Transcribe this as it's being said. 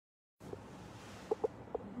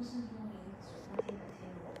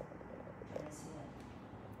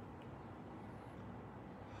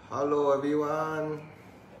Hello everyone.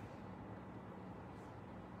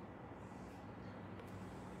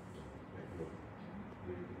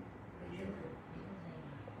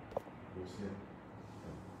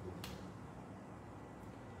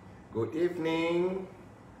 Good evening.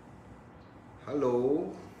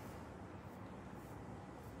 Hello.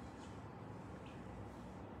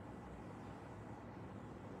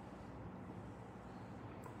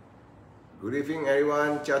 Good evening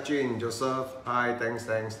everyone. Jiajun, Joseph. Hi, thanks.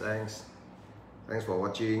 Thanks for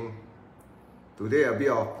watching. Today a bit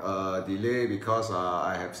of delay because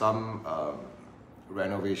I have some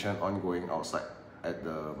renovation ongoing outside at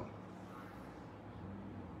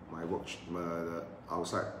my work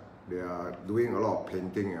outside. They are doing a lot of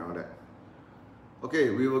painting and all that. Okay,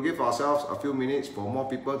 we will give ourselves a few minutes for more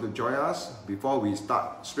people to join us before we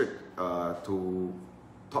start straight to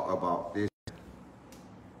talk about this.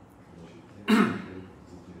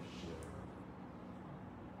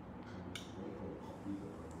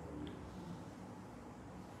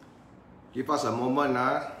 Give us a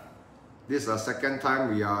moment. This is the second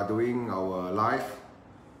time we are doing our live.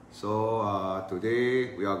 So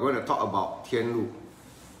today we are going to talk about TianLu.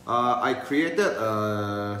 I created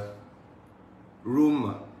a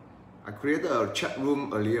room. I created a chat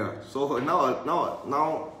room earlier. So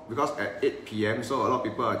now because at 8 PM, so a lot of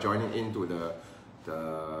people are joining into the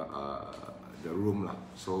room.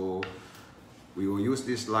 So we will use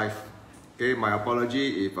this live. Okay, my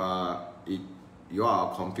apology if you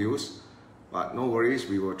are confused. But no worries,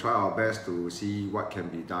 we will try our best to see what can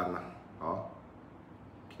be done.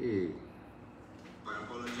 Okay. My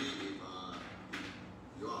apology if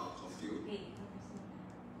you are confused.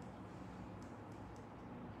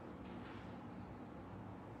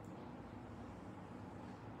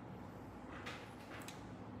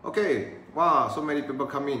 Okay, wow, so many people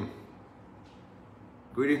come in.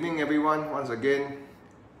 Good evening everyone, once again.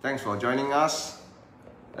 Thanks for joining us.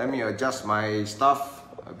 Let me adjust my stuff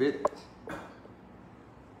a bit.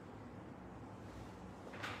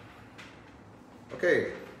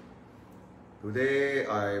 Okay, today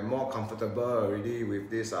I'm more comfortable already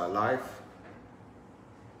with this live.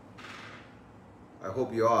 I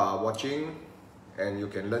hope you all are watching and you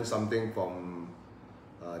can learn something from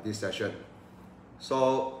this session.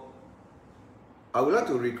 So I would like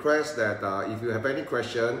to request that if you have any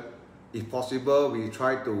question, if possible, we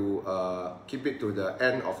try to keep it to the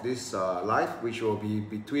end of this live, which will be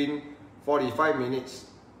between 45 minutes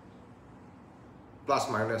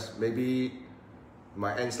plus minus. Maybe it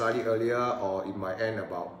might end slightly earlier or it might end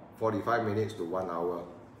about 45 minutes to 1 hour.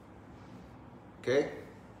 Okay?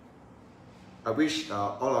 I wish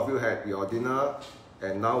all of you had your dinner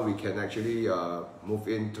and now we can actually move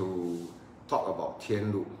into talk about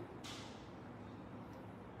TianLu.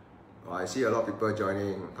 I see a lot of people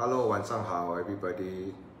joining. Hello, 晚上好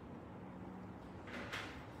everybody.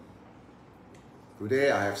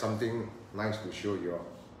 Today I have something nice to show you all.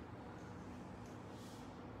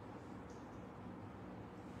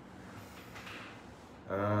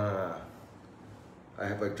 I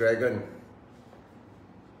have a dragon.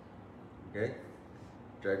 Okay,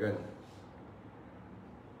 dragon.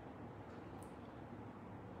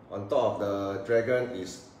 On top of the dragon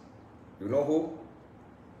is, you know who?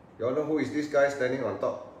 You all know who is this guy standing on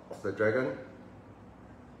top of the dragon?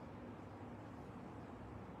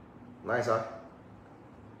 Nice, huh?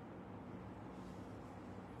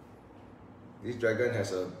 This dragon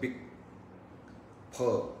has a big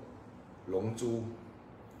pearl, 龙珠.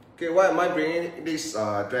 Okay, why am I bringing this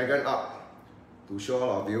dragon up? To show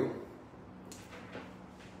all of you.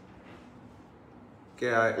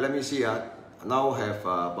 Okay, let me see. Now have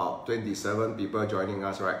about 27 people joining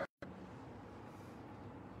us, right?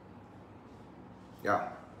 Yeah,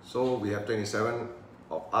 so we have 27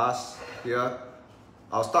 of us here.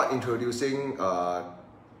 I'll start introducing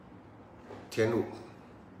TianLu.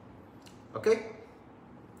 Okay?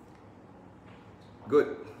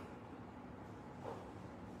 Good.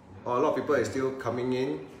 Oh, a lot of people are still coming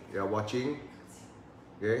in. They are watching.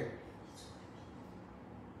 Okay.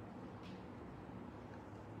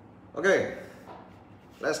 Okay.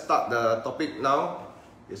 Let's start the topic now.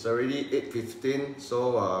 It's already 8:15,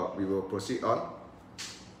 so we will proceed on.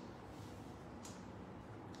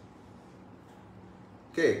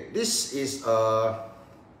 Okay, this is a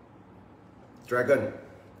dragon.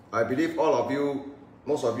 I believe all of you,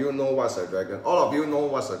 most of you know what's a dragon. All of you know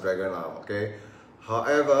what's a dragon now, okay?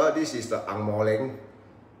 However, this is the Ang Mo Ling.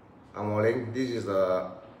 Ang Mo Ling, this is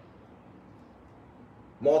the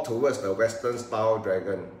more towards the Western style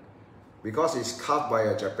dragon because it's carved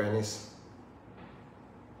by a Japanese.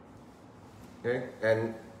 Okay,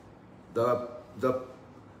 and the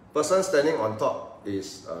person standing on top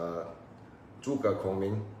is 诸葛孔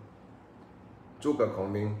明,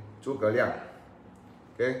 Zhuge Liang.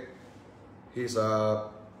 Okay, he's a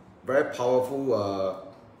very powerful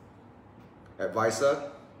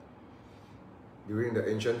advisor during the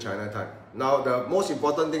ancient China time. Now, the most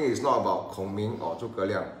important thing is not about Kong Ming or Zhuge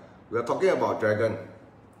Liang. We are talking about dragon.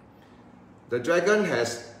 The dragon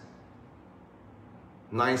has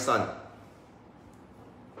 9 sons.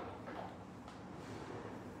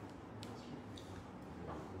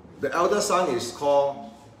 The elder son is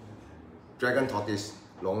called dragon tortoise,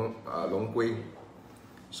 Long Gui.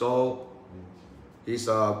 So his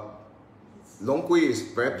Long Gui is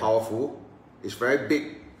very powerful, it's very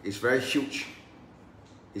big, it's very huge,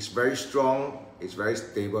 it's very strong, it's very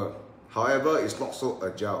stable. However, it's not so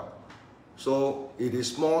agile. So it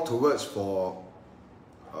is more towards for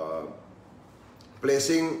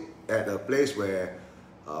placing at a place where,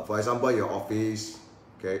 for example, your office,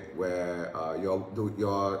 okay, where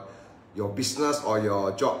your business or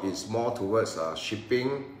your job is more towards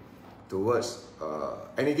shipping, towards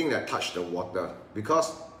anything that touch the water,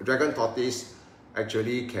 because dragon tortoise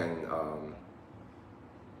actually can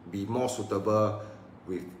be more suitable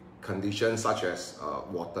with conditions such as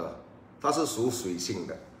water. 它是属水性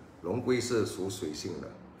的，龙龟是属水性的。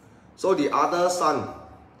So the other son,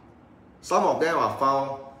 some of them are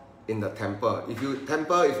found in the temple. If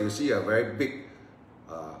you see a very big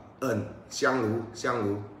urn, 香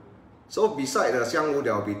炉. So beside the 香炉,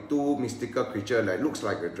 there will be 2 mystical creatures that looks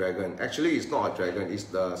like a dragon. Actually, it's not a dragon, it's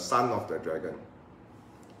the son of the dragon.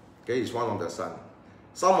 Okay, it's one of the son.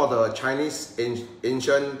 Some of the Chinese,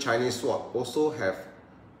 ancient Chinese sword also have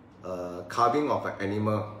a carving of an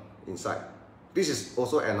animal inside. This is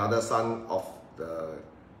also another son of the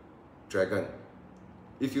dragon.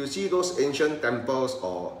 If you see those ancient temples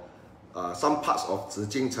or some parts of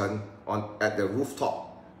Zijingcheng at the rooftop,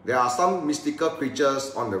 there are some mystical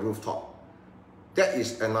creatures on the rooftop. That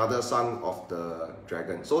is another son of the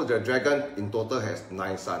dragon. So the dragon in total has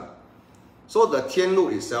 9 sons. So the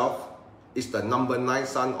TianLu itself is the number 9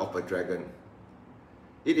 son of a dragon.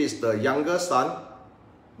 It is the younger son,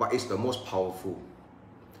 but it's the most powerful.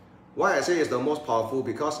 Why I say it's the most powerful?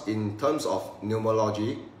 Because in terms of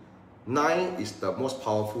numerology, 9 is the most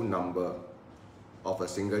powerful number of a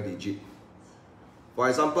single digit. For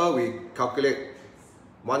example, we calculate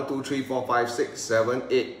 1, 2, 3, 4, 5, 6, 7,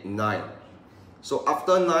 8, 9. So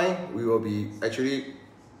after 9, we will be actually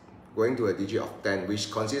going to a digit of 10,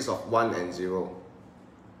 which consists of 1 and 0.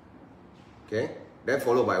 Okay, then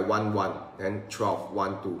followed by 1, 1, then 12,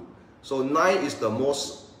 1, 2. So 9 is the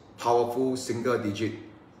most powerful single digit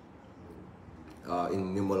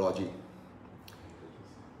in numerology.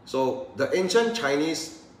 So the ancient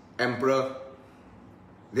Chinese emperor,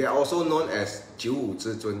 they are also known as 九五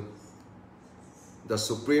之尊, the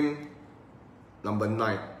supreme number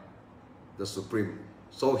 9, the supreme.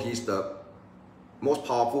 So he's the most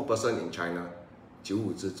powerful person in China, 九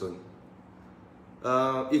五之尊.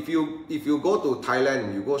 If you go to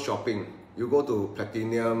Thailand, you go shopping, you go to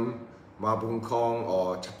Platinum, Mabung Kong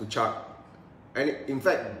or Chatuchak, and in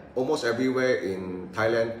fact, almost everywhere in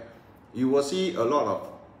Thailand, you will see a lot of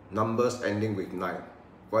numbers ending with 9.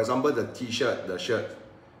 For example, the t-shirt, the shirt,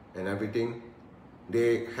 and everything,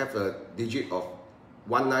 they have a digit of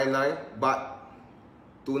 199 baht,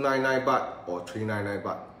 299 baht, or 399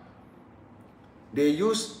 baht. They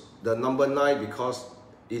use the number 9 because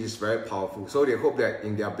it is very powerful. So they hope that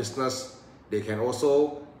in their business, they can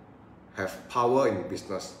also have power in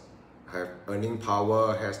business, have earning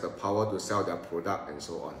power, has the power to sell their product and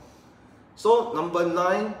so on. So number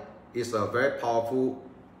 9 is a very powerful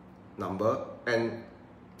number, and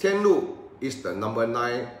TianLu is the number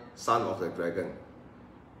 9 son of the dragon.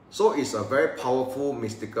 So it's a very powerful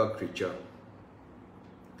mystical creature.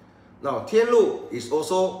 Now TianLu is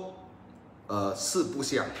also 四不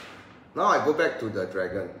像. Now I go back to the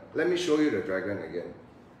dragon. Let me show you the dragon again.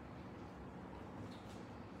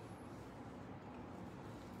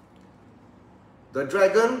 The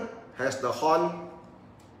dragon has the horn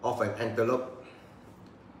of an antelope.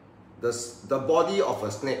 The body of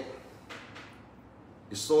a snake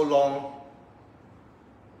is so long,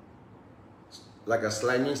 like a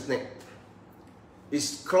slimy snake.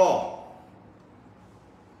 Its claw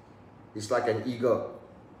is like an eagle.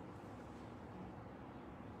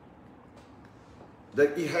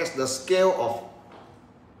 It has the scale of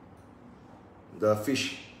the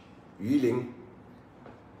fish, 鱼鳞.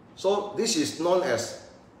 So this is known as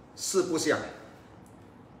四不像.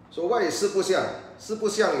 So what is 四不像? 四不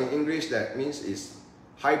像 in English, that means is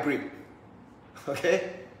hybrid.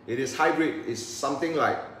 Okay, it is hybrid. It's something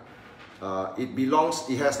like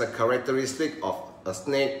it has the characteristic of a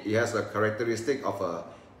snake, it has the characteristic of a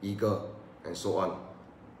eagle, and so on.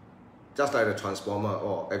 Just like the transformer,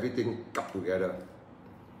 or everything cut together.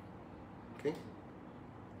 Okay.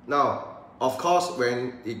 Now, of course,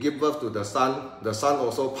 when it gives birth to the son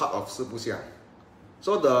also part of 四不像.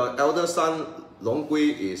 So the elder son, 龙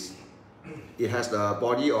龟, it has the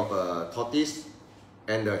body of a tortoise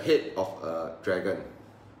and the head of a dragon.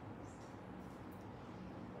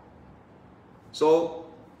 So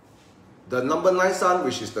the number 9 son,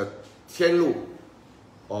 which is the TianLu,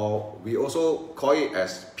 or we also call it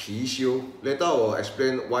as 貔貅. Later I will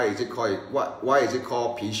explain why is it called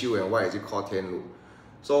貔貅and why is it called TianLu.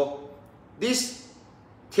 So this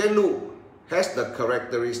TianLu has the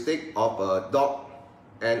characteristic of a dog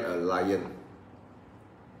and a lion.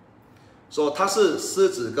 So 它是狮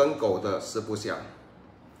子跟狗的四不像，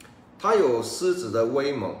它有狮子的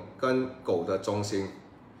威猛跟狗的忠心。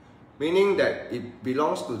Meaning that it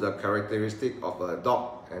belongs to the characteristic of a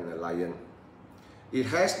dog and a lion. It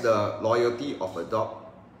has the loyalty of a dog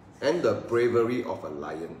and the bravery of a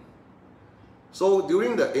lion. So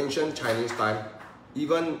during the ancient Chinese time,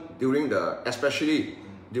 even especially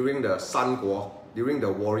during the Sanguo, during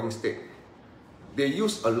the warring state, they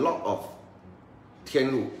use a lot of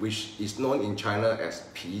TianLu, which is known in China as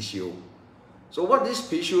貔貅. So what this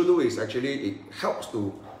貔貅do is actually it helps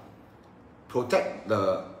to protect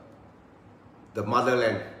the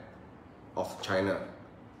motherland of China.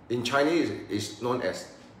 In Chinese, it's known as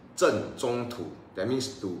镇中土. That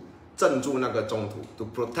means to 镇住那个中土, to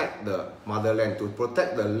protect the motherland, to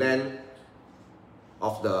protect the land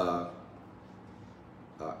of the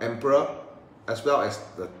emperor as well as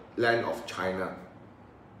the land of China.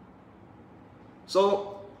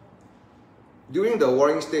 So during the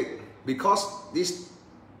warring state, because this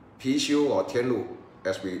貔貅or TianLu,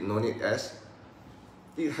 as we know it as,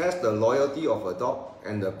 it has the loyalty of a dog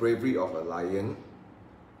and the bravery of a lion.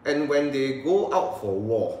 And when they go out for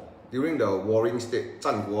war, during the warring state,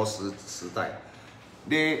 战国时代,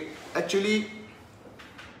 they actually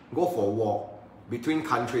go for war between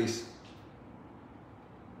countries.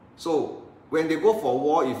 So when they go for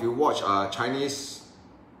war, if you watch Chinese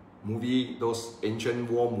movie, those ancient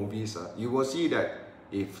war movies, you will see that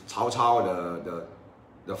if Cao Cao,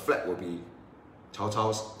 the flag will be Cao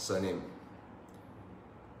Cao's surname.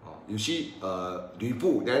 You see Lü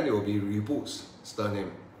Bu, then it will be Lü Bu's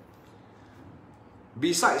surname.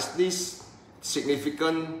 Besides these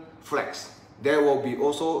significant flags, there will be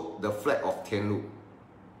also the flag of TianLu.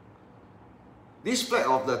 This flag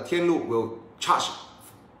of the TianLu will charge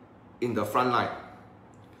in the front line.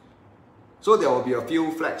 So there will be a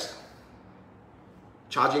few flags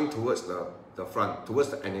charging towards the front,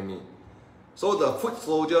 towards the enemy. So the foot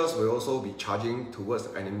soldiers will also be charging towards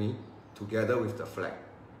the enemy together with the flag.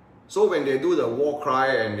 So when they do the war cry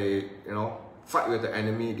and they fight with the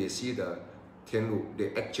enemy, they see the TianLu,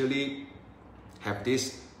 they actually have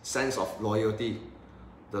this sense of loyalty,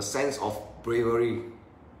 the sense of bravery,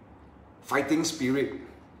 fighting spirit.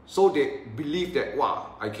 So they believe that,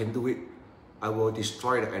 wow, I can do it. I will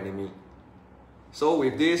destroy the enemy. So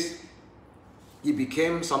with this, it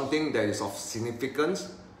became something that is of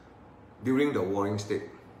significance during the warring state.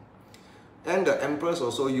 And the emperors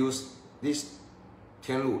also used this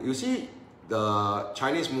TianLu. You see, the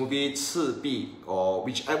Chinese movie 赤壁 or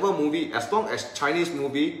whichever movie, as long as Chinese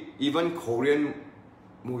movie, even Korean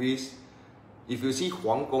movies, if you see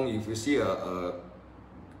Huang Gong, if you see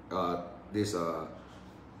this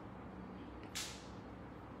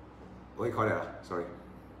what do you call that? Sorry,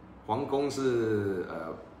 Huang Gong is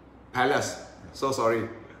palace. So sorry.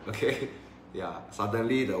 Okay, yeah.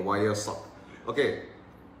 Suddenly the wire stopped. Okay,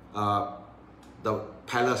 the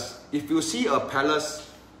palace. If you see a palace,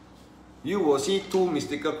 you will see two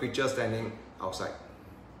mystical creatures standing outside,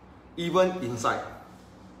 even inside.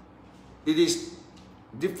 It is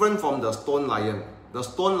different from the stone lion. The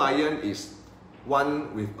stone lion is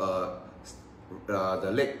one with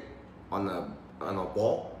the leg on a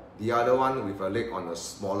ball, the other one with a leg on a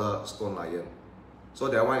smaller stone lion. So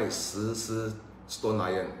that one is 石狮 stone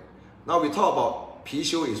lion. Now we talk about 貔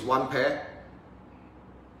貅is one pair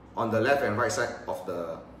on the left and right side of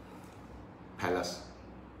the palace.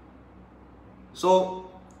 So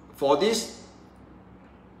for this,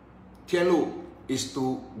 TianLu is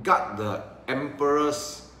to guard the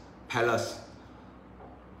emperor's palace,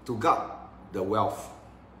 to guard the wealth.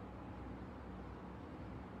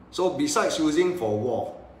 So besides using for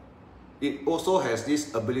war, it also has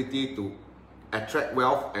this ability to attract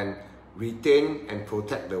wealth and retain and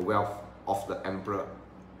protect the wealth of the emperor.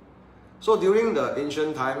 So during the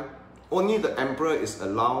ancient time, only the emperor is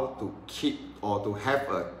allowed to keep or to have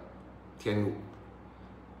a TianLu.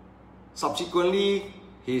 Subsequently,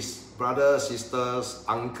 his brothers, sisters,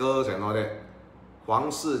 uncles and all that,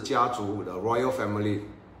 皇室家族, the royal family,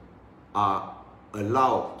 are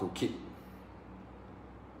allowed to keep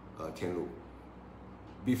TianLu.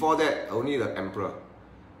 Before that, only the emperor.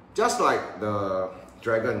 Just like the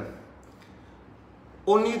dragon,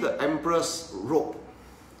 only the emperor's robe,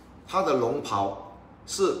 他的龙袍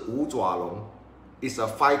是五爪龙, is a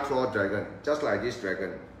 5-claw dragon, just like this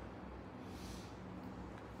dragon.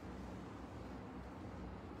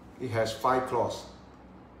 It has 5 claws.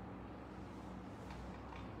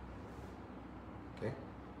 Okay,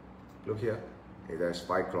 look here. It has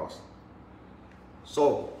 5 claws.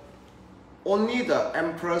 So only the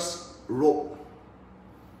emperor's robe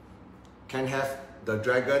can have the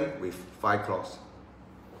dragon with 5 claws.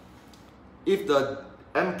 If the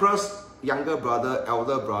emperor's younger brother,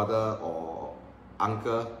 elder brother, or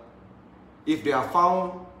uncle, if they are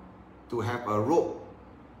found to have a robe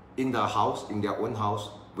in the house, in their own house,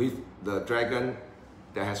 with the dragon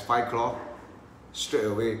that has 5 claws, straight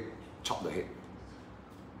away chop the head.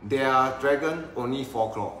 Their dragon only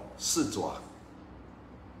 4 claws, 4爪.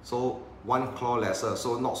 So 1 claw lesser,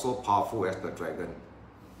 so not so powerful as the dragon,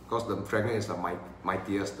 because the dragon is the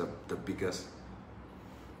mightiest, the biggest.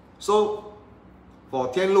 So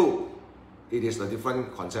for TianLu, it is a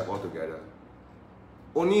different concept altogether.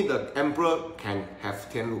 Only the emperor can have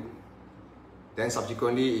TianLu. Then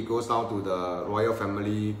subsequently, it goes down to the royal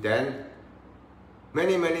family. Then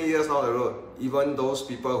many years down the road, even those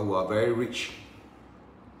people who are very rich,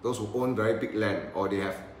 those who own very big land, or they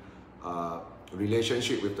have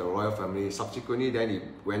relationship with the royal family, subsequently then it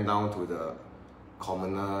went down to the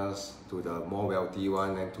commoners, to the more wealthy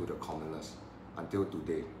one, and to the commoners until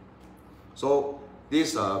today. So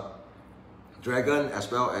this dragon as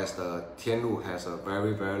well as the TianLu has a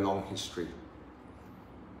very long history.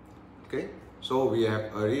 Okay, so we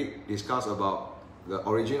have already discussed about the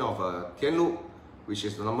origin of TianLu, which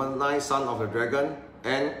is the number 9 son of the dragon,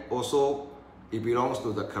 and also it belongs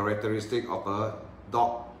to the characteristic of a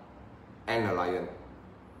dog and a lion.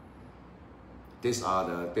 These are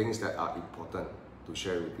the things that are important to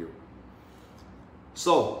share with you.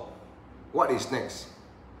 So, what is next?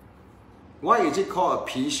 Why is it called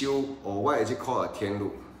a 貔貅, or why is it called a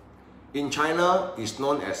TianLu? In China, it's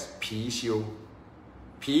known as 貔貅.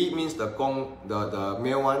 貔means the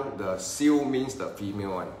male one, the xiu means the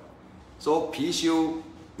female one. So 貔貅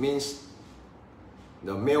means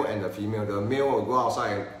the male and the female. The male will go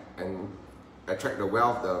outside and attract the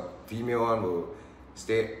wealth, the female one will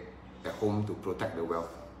stay at home to protect the wealth.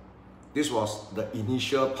 This was the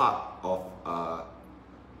initial part of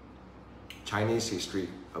Chinese history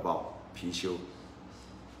about 貔貅.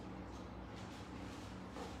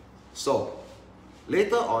 So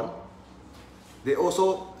later on, they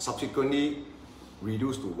also subsequently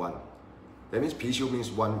reduced to 1. That means 貔貅means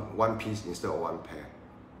one piece instead of 1 pair.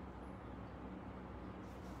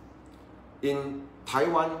 In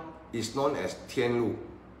Taiwan, it's known as TianLu,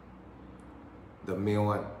 the male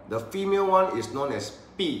one. The female one is known as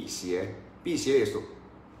辟邪. 辟邪 is to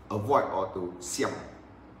avoid or to 向.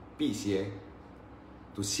 辟邪,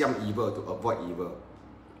 to 向 evil, to avoid evil.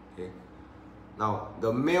 Okay. Now,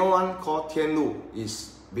 the male one called TianLu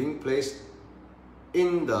is being placed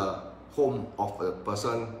in the home of a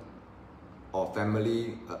person or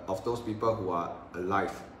family of those people who are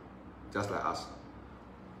alive, just like us,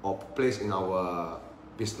 or placed in our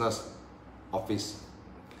business office.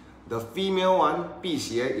 The female one, 辟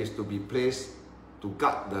邪, is to be placed to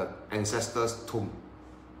guard the ancestors' tomb,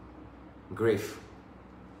 grave,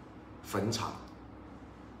 坟场.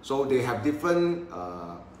 So they have different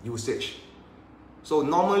usage. So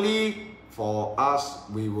normally for us,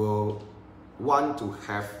 we will want to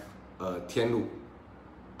have a TianLu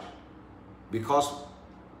because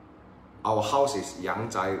our house is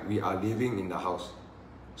Yangzai, we are living in the house.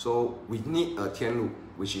 So we need a TianLu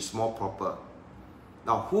which is more proper.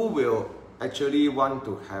 Now, who will actually want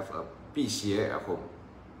to have a 辟邪 at home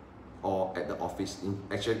or at the office?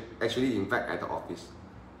 Actually, in fact, at the office.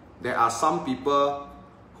 There are some people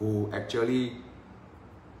who actually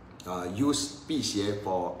use 辟邪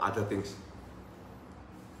for other things.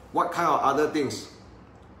 What kind of other things?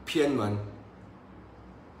 偏门.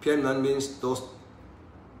 偏门 means those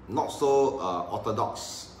not so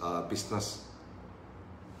orthodox business.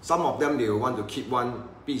 Some of them, they will want to keep one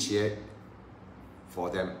辟邪 for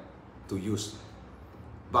them to use.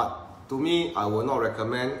 But to me, I will not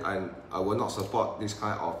recommend and I will not support this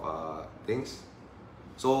kind of things.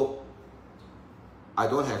 So I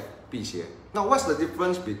don't have 辟邪. Now, what's the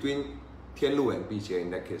difference between TianLu and 辟邪in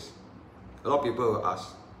that case? A lot of people will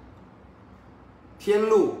ask.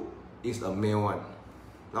 TianLu is a male one.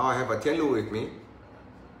 Now I have a TianLu with me.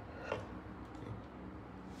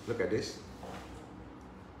 Look at this.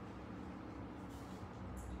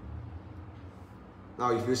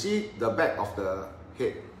 Now if you see the back of the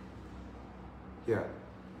head, here,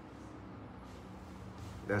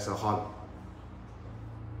 there's a horn.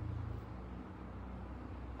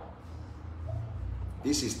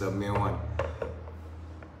 This is the male one.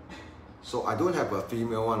 So I don't have a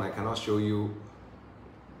female one. I cannot show you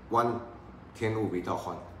one TianLu without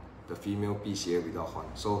horn, the female 辟邪 without horn.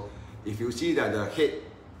 So if you see that the head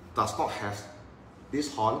does not have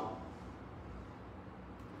this horn,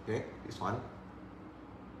 okay, this one,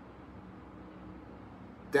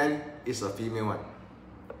 then it's a female one.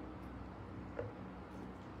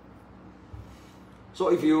 So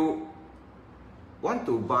if you want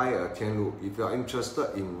to buy a TianLu, if you are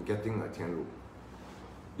interested in getting a TianLu,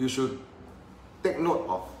 you should take note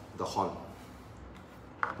of the horn.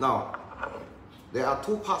 Now, there are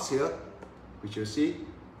two parts here, which you see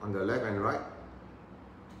on the left and right.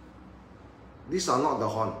 These are not the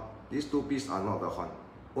horn. These two pieces are not the horn.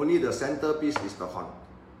 Only the center piece is the horn.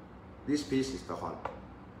 This piece is the horn.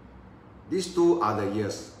 These two are the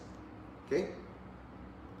ears. Okay?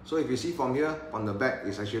 So if you see from here, on the back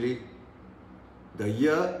is actually the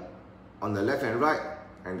ear on the left and right,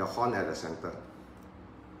 and the horn at the center.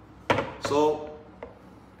 So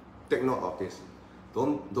take note of this.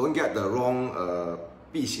 Don't get the wrong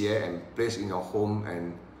辟邪 and place in your home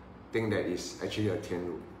and think that it's actually a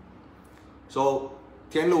TianLu. So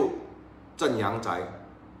TianLu 镇阳宅，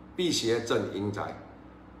辟邪镇阴宅.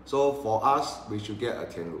 So for us, we should get a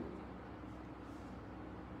TianLu.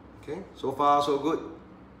 Okay, so far so good.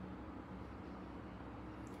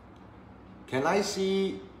 Can I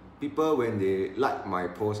see people when they like my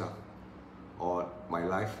post or my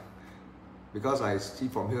live? Because I see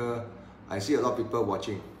from here, I see a lot of people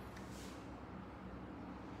watching.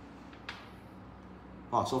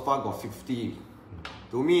 Wow, so far got 50.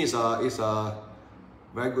 To me, it's a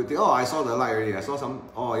very good thing. Oh, I saw the light already. I saw some.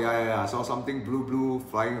 Oh yeah. I saw something blue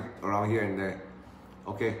flying around here and there.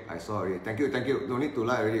 Okay, I saw already. Thank you. No need to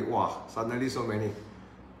like already. Wow, suddenly so many.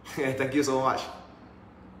 Thank you so much.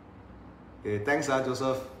 Okay, thanks,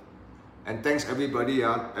 Joseph, and thanks everybody.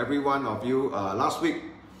 Every one of you. Last week,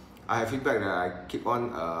 I have feedback that I keep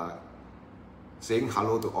on saying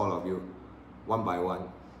hello to all of you, one by one.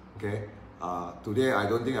 Okay. Today I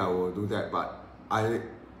don't think I will do that, but I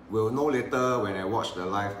will know later when I watch the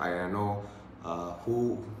live. I know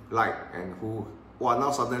who liked and who. Wow, now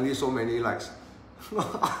suddenly so many likes.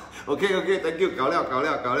 Okay, thank you. 搞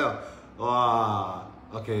了. Wow.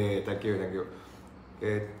 Okay, thank you.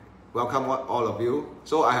 Okay, welcome all of you.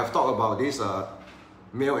 So I have talked about this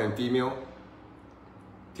male and female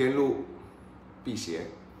TianLu 辟邪.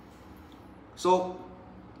 So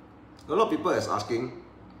a lot of people is asking,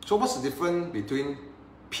 so what's the difference between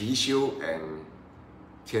貔貅and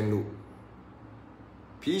TianLu?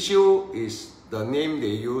 貔貅is the name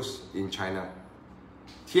they use in China.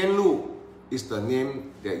 TianLu is the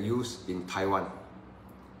name they use in Taiwan.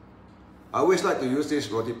 I always like to use this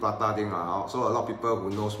roti prata thing. So a lot of people who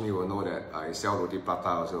knows me will know that I sell roti prata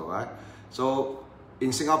also, right? So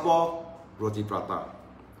in Singapore, roti prata.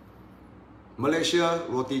 Malaysia,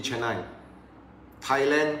 roti canai.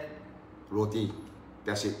 Thailand, roti.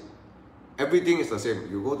 That's it. Everything is the same.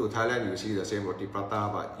 You go to Thailand, you see the same roti prata,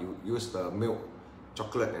 but you use the milk,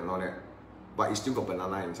 chocolate and all that. But it still got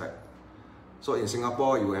banana inside. So in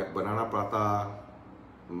Singapore, you have banana prata.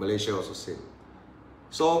 Malaysia also same.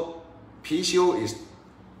 So 貔貅 is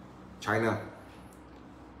China.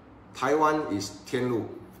 Taiwan is TianLu.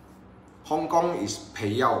 Hong Kong is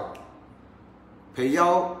培妖. 培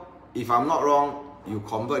妖, if I'm not wrong, you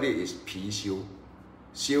convert it is 貔貅.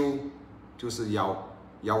 貅就是妖，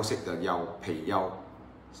妖色的妖，培妖,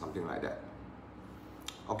 something like that.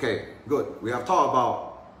 Okay, good. We have talked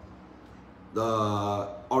about the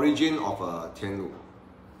origin of a TianLu.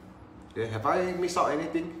 Okay, have I missed out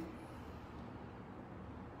anything?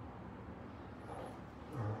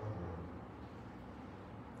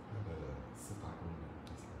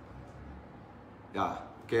 Yeah,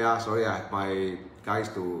 okay, sorry, I have my guys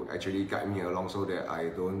to actually guide me along so that I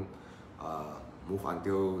don't move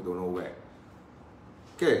until don't know where.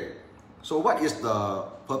 Okay, so what is the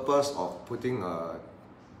purpose of putting a...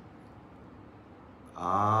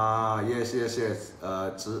 yes,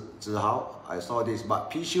 子豪, I saw this,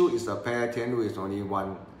 but 貔貅is a pair, TianLu is only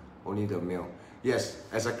one, only the male. Yes,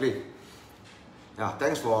 exactly. Yeah,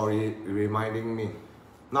 thanks for reminding me.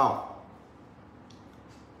 Now,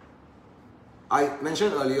 I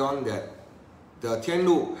mentioned early on that the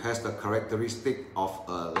TianLu has the characteristic of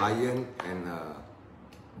a lion and a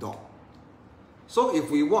dog. So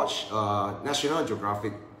if we watch National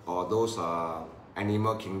Geographic or those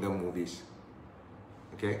Animal Kingdom movies,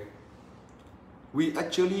 okay, we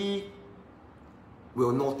actually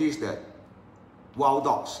will notice that wild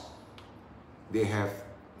dogs, they have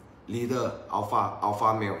leader,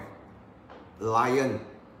 alpha male. Lion,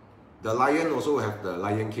 the lion also have the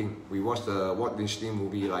Lion King. We watched the Walt Disney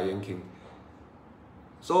movie Lion King.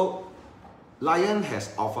 So lion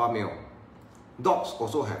has alpha male. Dogs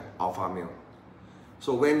also have alpha male.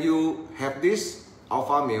 So when you have this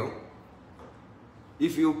alpha male,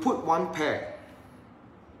 if you put one pair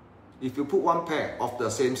of the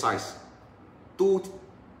same size, two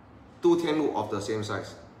Tianlu of the same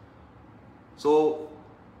size, so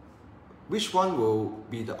which one will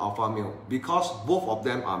be the alpha male? Because both of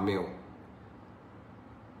them are male.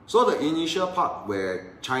 So the initial part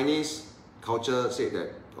where Chinese culture said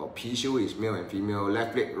that Pi-xiu is male and female,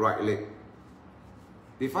 left leg, right leg,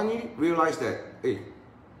 they finally realized that, hey,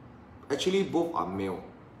 actually both are male.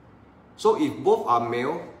 So if both are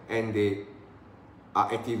male and they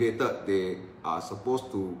are activated, they are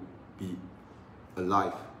supposed to be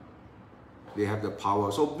alive. They have the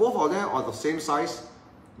power. So both of them are the same size,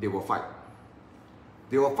 they will fight.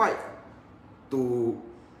 They will fight to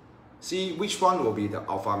see which one will be the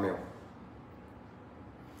alpha male.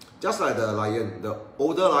 Just like the lion, the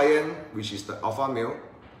older lion, which is the alpha male,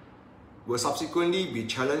 will subsequently be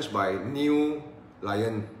challenged by new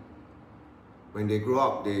lion. When they grow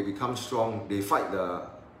up, they become strong, they fight the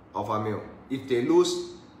alpha male. If they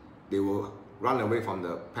lose, they will run away from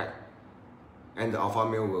the pack. And the alpha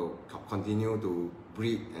male will continue to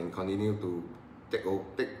breed and continue to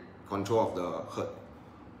take control of the herd,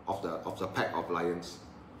 of the pack of lions.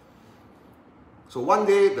 So one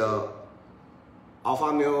day the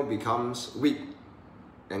alpha male becomes weak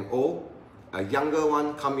and old. A younger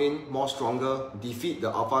one come in, more stronger, defeat the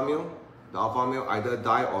alpha male. The alpha male either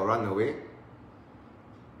die or run away.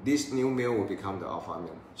 This new male will become the alpha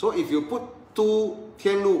male. So if you put two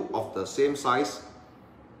Tianlu of the same size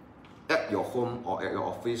at your home or at your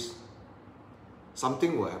office,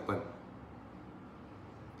 something will happen.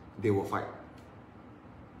 They will fight.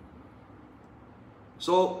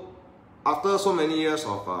 So after so many years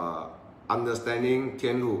of understanding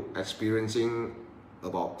Tianlu, experiencing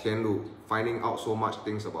about Tianlu, finding out so much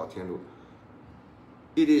things about Tianlu,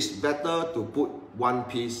 it is better to put one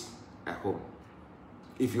piece at home.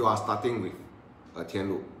 If you are starting with a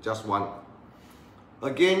Tianlu, just one.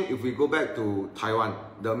 Again, if we go back to Taiwan,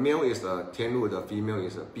 the male is a Tianlu, the female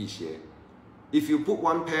is a Bixie. If you put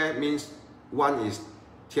one pair, means one is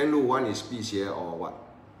Tianlu, one is Bixie or what.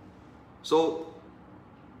 So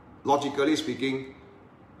logically speaking,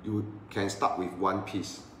 you can start with one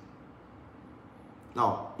piece.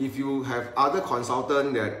 Now, if you have other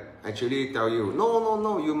consultants that actually tell you,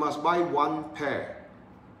 no, you must buy one pair.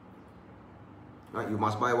 Right? You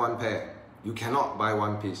must buy one pair. You cannot buy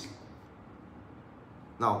one piece.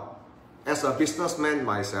 Now, as a businessman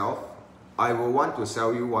myself, I will want to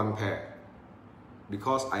sell you one pair.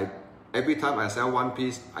 Because every time I sell one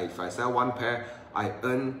piece, if I sell one pair, I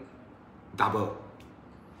earn double.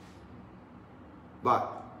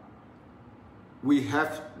 But we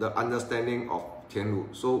have the understanding of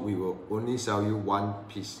Tianlu, so we will only sell you one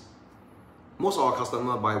piece. Most of our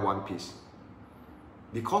customers buy one piece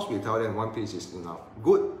because we tell them one piece is enough.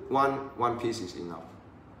 Good one piece is enough.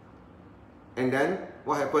 And then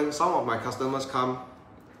what happens? Some of my customers come,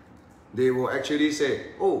 they will actually say,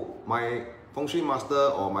 oh, my feng shui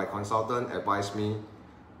master or my consultant advised me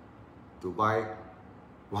to buy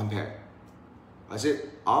one pair. I said,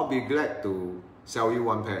 I'll be glad to sell you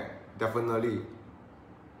one pair. Definitely.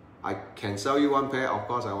 I can sell you one pair, of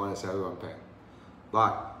course I want to sell you one pair.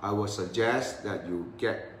 But I would suggest that you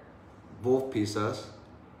get both pieces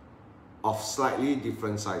of slightly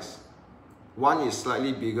different size. One is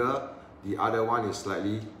slightly bigger, the other one is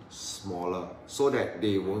slightly smaller, so that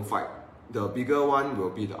they won't fight. The bigger one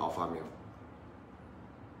will be the alpha male.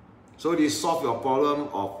 So this solves your problem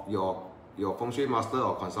of your feng shui master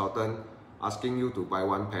or consultant asking you to buy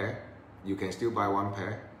one pair. You can still buy one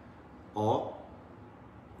pair. Or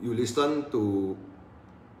you listen to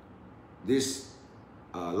this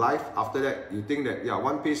live, after that you think that, yeah,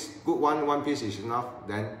 one piece, good one piece is enough,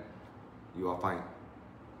 then you are fine.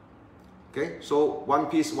 Okay, so one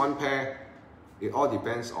piece, one pair, it all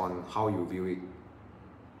depends on how you view it.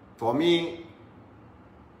 For me,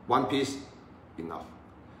 one piece, enough.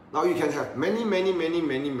 Now you can have many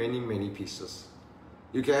pieces.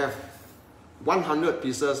 You can have 100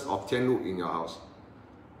 pieces of Tianlu in your house.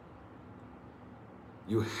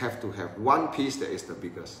 You have to have one piece that is the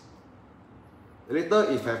biggest. Later,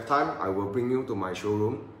 if I have time, I will bring you to my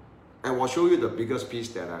showroom and I'll show you the biggest piece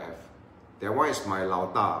that I have. That one is my 老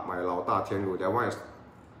大 TianLu. That one is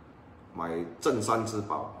my 镇山之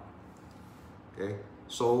宝. Okay,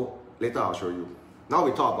 so later I'll show you. Now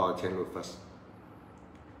we talk about TianLu first.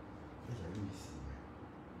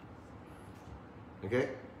 Okay,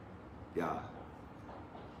 yeah.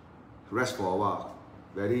 Rest for a while.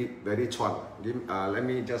 Very chuan. Let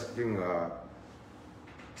me just drink a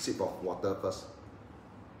sip of water first.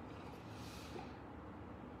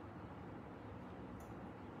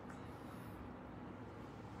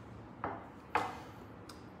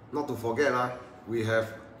 Not to forget, we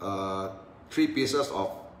have 3 pieces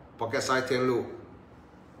of pocket size TianLu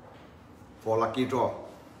for lucky draw.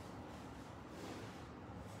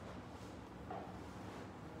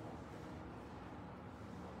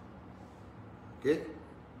 Okay.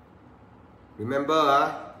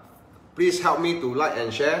 Remember, please help me to like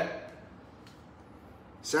and share.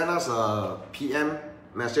 Send us a PM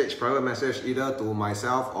message, private message, either to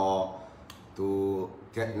myself or to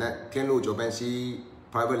TianLu Geomancy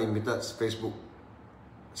Private Limited's Facebook.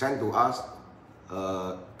 Send to us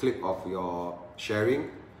a clip of your sharing.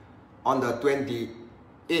 On the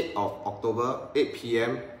 28th of October, 8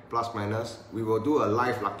 PM plus minus, we will do a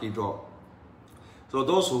live lucky draw. So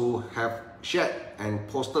those who have shared and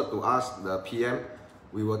posted to us the PM,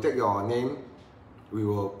 we will take your name, we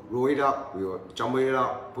will roll it up, we will jumble it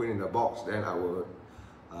up, put it in the box, then I will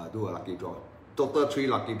do a lucky draw. Total 3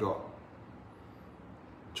 lucky draw.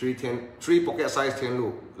 3 pocket size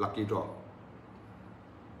TianLu lucky draw.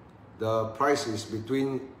 The price is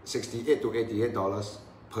between $68 to $88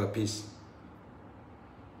 per piece.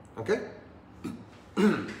 Okay?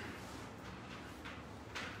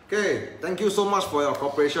 Okay, thank you so much for your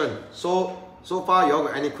cooperation. So far, you all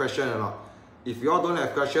got any question or not? If you all don't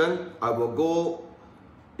have question, I will go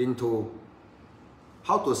into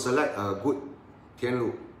how to select a good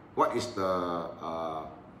TianLu. What is the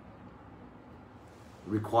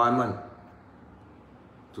requirement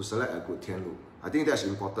to select a good TianLu? I think that's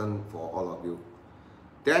important for all of you.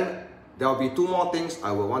 Then there will be 2 more things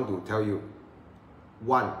I will want to tell you.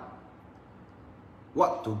 1,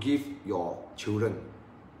 what to give your children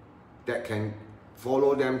that can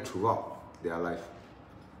follow them throughout their life.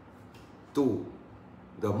 2,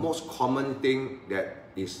 the most common thing that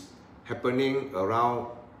is happening around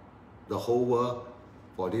the whole world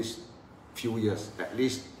for these few years, at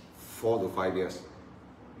least 4 to 5 years.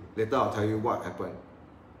 Later I'll tell you what happened.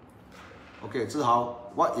 Okay,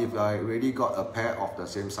 Zihao, what if I already got a pair of the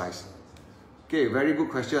same size? Okay, very good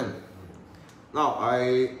question. Now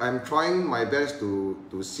I'm trying my best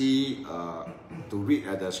to see to read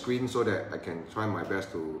at the screen so that I can try my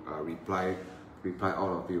best to reply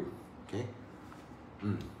all of you. Okay.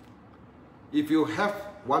 If you have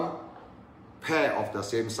 1 pair of the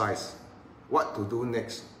same size, what to do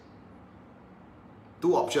next?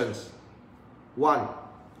 2 options. 1,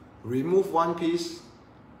 remove 1 piece,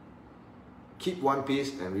 keep 1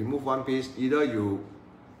 piece, and remove 1 piece. Either you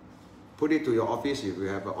put it to your office if you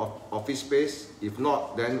have an office space. If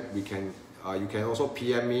not, then we can you can also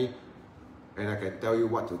PM me and I can tell you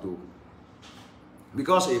what to do.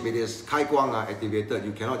 Because if it is 开光 activated,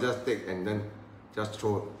 you cannot just take and then just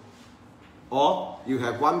throw. Or you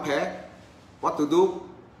have 1 pair, what to do?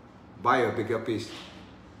 Buy a bigger piece.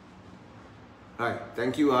 Right,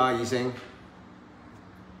 thank you, Yi Seng.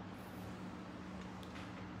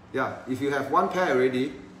 Yeah, if you have 1 pair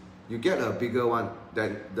already, you get a bigger one.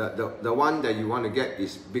 Then the one that you want to get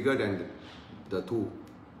is bigger than the 2.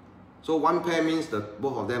 So 1 pair means that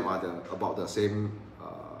both of them are about the same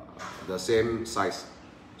size.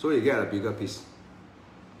 So you get a bigger piece.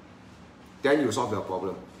 Then you solve your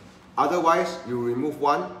problem. Otherwise, you remove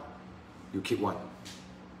 1, you keep 1.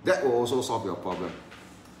 That will also solve your problem.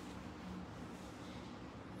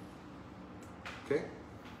 Okay?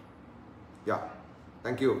 Yeah,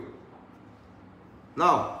 thank you.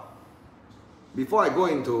 Now, before I go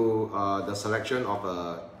into the selection of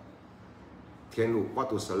a TianLu, what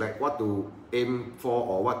to select, what to aim for,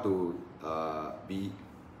 or what to be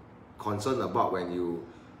concerned about when you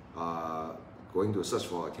are going to search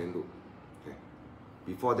for a TianLu. Okay.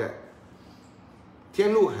 Before that,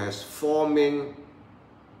 TianLu has 4 main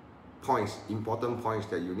points, important points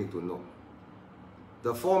that you need to know.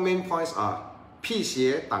 The 4 main points are 辟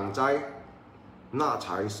邪挡灾, 纳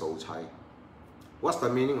财守财. What's the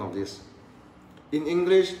meaning of this? In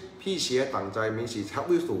English, 辟邪挡灾 means it helps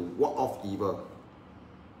you to ward off evil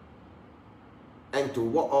and to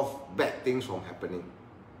ward off bad things from happening,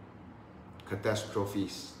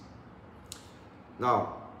 catastrophes.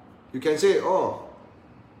 Now, you can say, oh,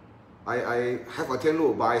 I have a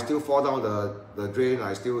TianLu, but I still fall down the drain,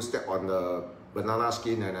 I still step on the banana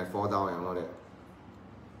skin and I fall down and all that.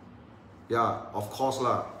 Yeah, of course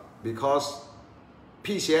lah. Because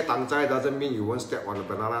辟邪挡灾 doesn't mean you won't step on the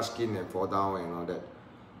banana skin and fall down and all that.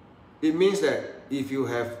 It means that if you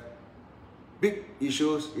have big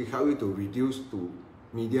issues, it helps you to reduce to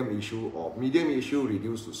medium issue, or medium issue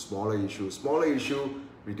reduce to smaller issue. Smaller issue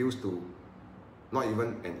reduce to not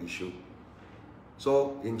even an issue.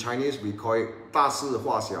 So in Chinese we call it 大事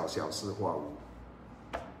化小，小事化无。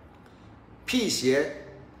辟邪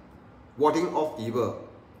warding off evil.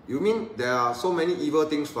 You mean there are so many evil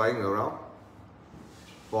things flying around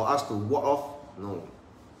for us to ward off? No.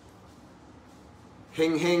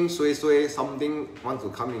 Heng heng sui sui, something wants to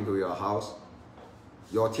come into your house.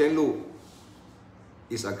 Your TianLu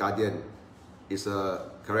is a guardian. It's a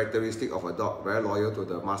characteristic of a dog, very loyal to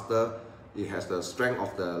the master. It has the strength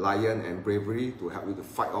of the lion and bravery to help you to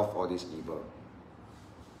fight off all this evil.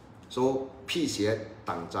 So, 辟邪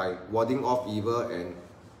挡灾, warding off evil and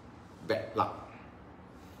bad luck.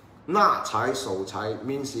 纳财守财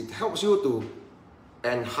means it helps you to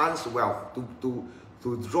enhance wealth,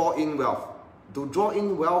 to draw in wealth. To draw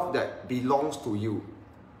in wealth that belongs to you.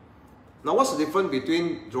 Now, what's the difference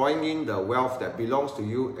between drawing in the wealth that belongs to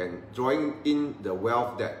you and drawing in the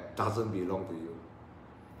wealth that doesn't belong to you?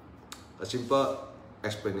 A simple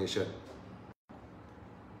explanation.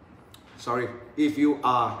 Sorry, if you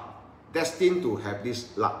are destined to have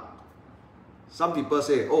this luck, some people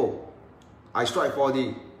say, oh, I strike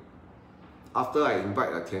 4D after I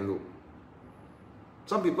invite a TianLu.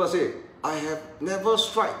 Some people say, I have never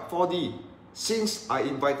strike 4D since I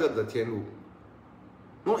invited the TianLu.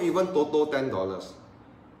 Not even total $10.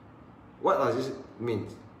 What does this mean?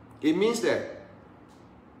 It means that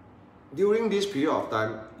during this period of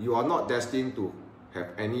time, you are not destined to have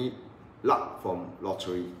any luck from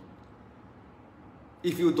lottery.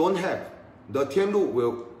 If you don't have, the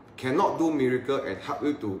TianLu cannot do miracle and help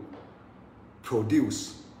you to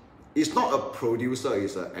produce. It's not a producer,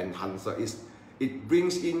 it's an enhancer. It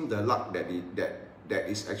brings in the luck that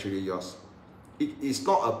is actually yours. It is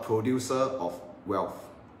not a producer of wealth.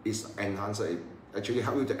 It's an enhancer. It actually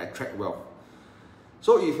helps you to attract wealth.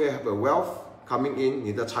 So if you have a wealth coming in,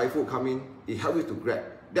 你的财富 come in, it helps you to grab.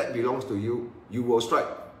 That belongs to you. You will strike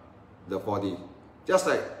the 4D. Just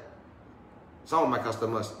like some of my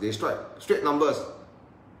customers, they strike straight numbers,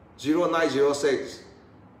 0906.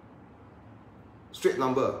 Straight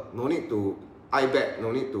number, no need to iBet,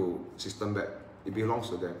 no need to system bet. It belongs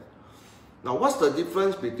to them. Now, what's the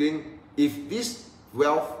difference between if this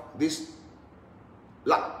wealth, this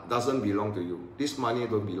luck doesn't belong to you, this money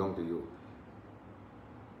don't belong to you?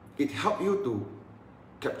 It helps you to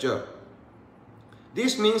capture.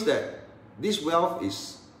 This means that this wealth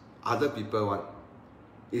is other people one.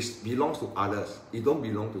 It belongs to others. It don't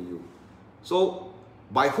belong to you. So,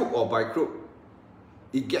 by hook or by crook,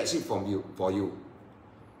 it gets it from you, for you.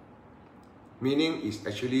 Meaning it's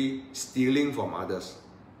actually stealing from others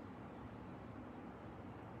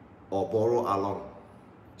or borrow along.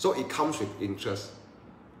 So it comes with interest.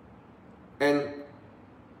 And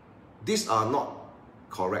these are not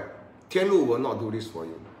correct. TianLu will not do this for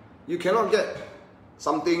you. You cannot get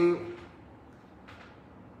something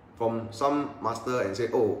from some master and say,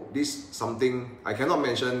 oh, this something, I cannot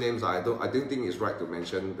mention names. I don't think it's right to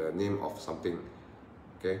mention the name of something.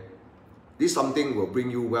 Okay, this something will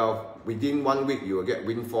bring you wealth. Within 1 week, you will get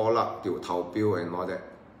windfall luck, to tao bill and all that.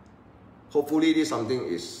 Hopefully, this something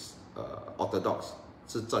is orthodox,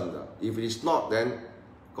 是真的. If it is not, then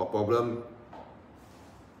got problem.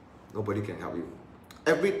 Nobody can help you.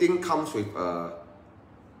 Everything comes with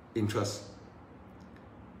interest.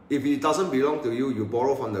 If it doesn't belong to you, you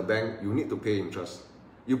borrow from the bank, you need to pay interest.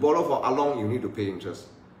 You borrow for along, you need to pay interest.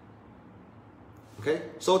 Okay,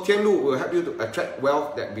 so TianLu will help you to attract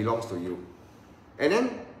wealth that belongs to you. And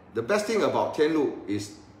then the best thing about TianLu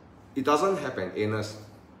is it doesn't have an anus.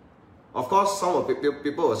 Of course, some of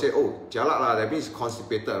people will say, oh, jialat lah, that means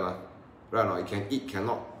constipated lah. Right now, it can eat,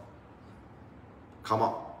 cannot come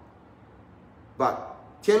out.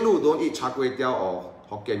 But TianLu don't eat char kway teow or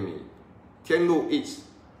Hokkien mee. TianLu eats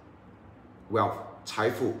wealth,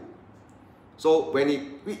 财富. So when it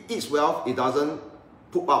eats wealth, it doesn't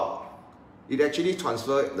poop out. It actually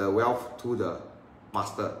transfers the wealth to the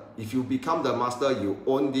master. If you become the master, you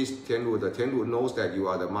own this TianLu. The TianLu knows that you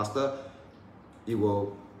are the master. It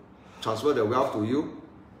will transfer the wealth to you,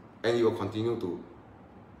 and it will continue to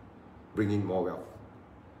bring in more wealth.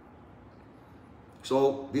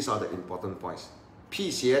 So these are the important points.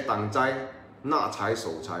 辟邪挡灾, 纳财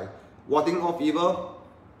守财, warding off evil,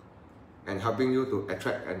 and helping you to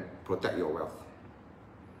attract and protect your wealth.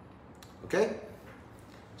 Okay?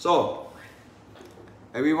 So,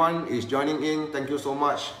 everyone is joining in. Thank you so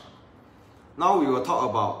much. Now we will talk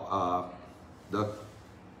about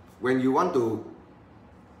when you want to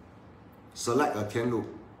select a TianLu,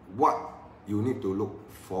 what you need to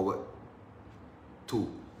look forward to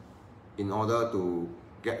in order to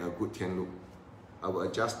get a good TianLu. I will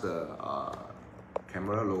adjust the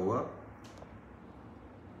camera lower.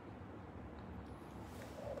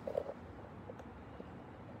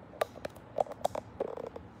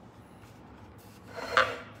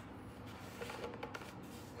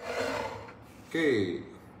 Okay,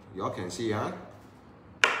 y'all can see, huh?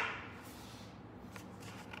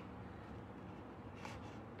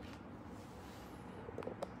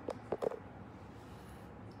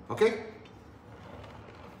 Okay,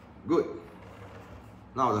 good.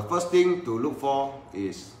 Now the first thing to look for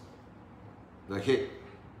is the head.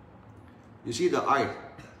 You see the eye,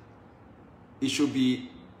 it should be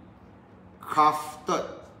crafted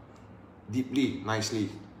deeply, nicely.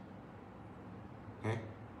 Okay,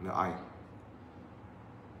 the eye,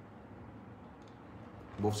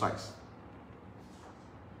 both sides.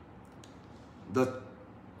 The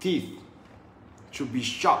teeth should be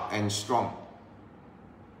sharp and strong.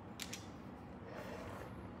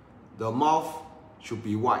 The mouth should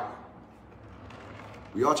be wide.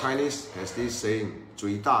 We all Chinese has this saying,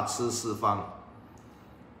 嘴大吃四方.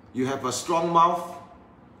 You have a strong mouth,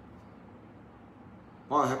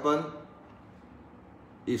 what will happen?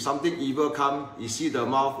 If something evil come, you see the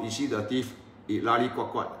mouth, you see the teeth, it lari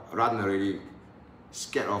quack quack, run already.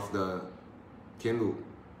 Scared of the TianLu.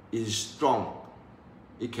 It is strong.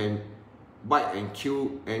 It can bite and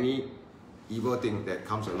kill any evil thing that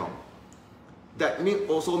comes along. That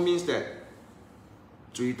also means that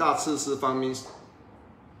嘴大吃四方 means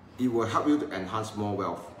it will help you to enhance more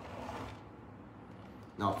wealth.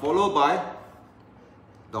 Now followed by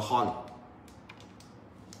the horn.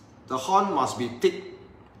 The horn must be thick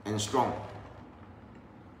and strong.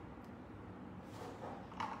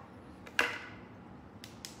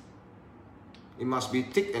 It must be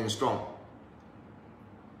thick and strong.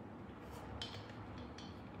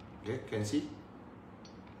 Okay, can see?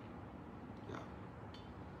 Yeah.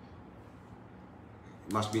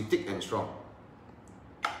 It must be thick and strong.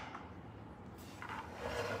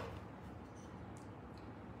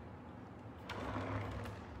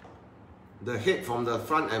 The head from the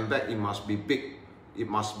front and back, it must be big. It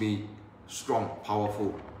must be strong,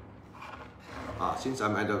 powerful. Since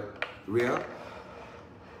I'm at the rear,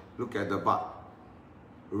 look at the butt.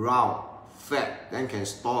 Round, fat, then can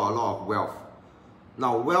store a lot of wealth.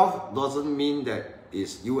 Now, wealth doesn't mean that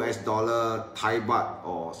it's US dollar, Thai baht,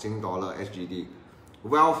 or Sing dollar, SGD.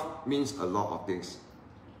 Wealth means a lot of things.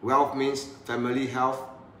 Wealth means family health,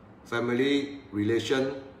 family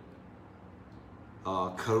relation,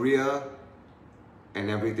 career, and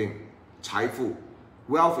everything. 财富.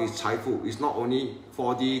 Wealth is 财富. It's not only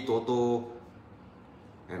 4D, Toto,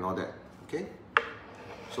 and all that. Okay?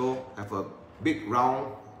 So, have a big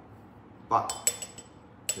round butt.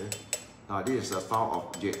 Okay? Now, this is the sound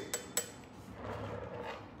of jade.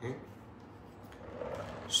 Okay?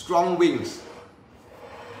 Strong wings.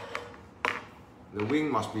 The wing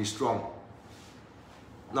must be strong.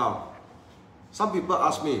 Now, some people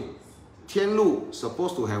ask me, TianLu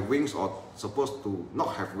supposed to have wings or supposed to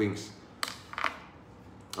not have wings?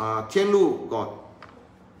 TianLu got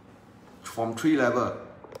from 3 levels.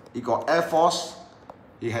 It got Air Force,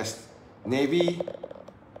 it has Navy,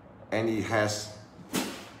 and it has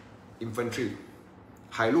infantry.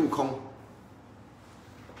 海陆空.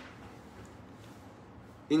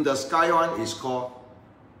 In the sky one is called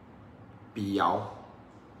比遥.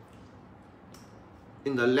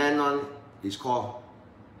 In the land one is called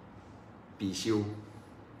比修.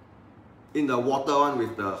 In the water one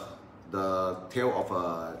with the tail of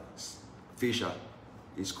a fish,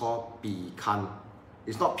 is called 比堪.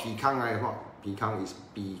 It's not 皮康, it's not 皮康, it's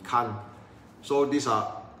比堪. So these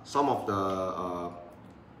are some of the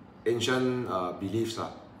ancient beliefs.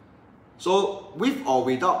 So with or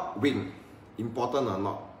without wing, important or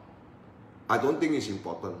not? I don't think it's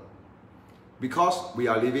important. Because we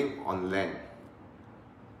are living on land.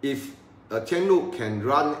 If a TianLu can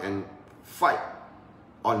run and fight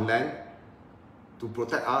on land to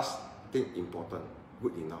protect us, I think important,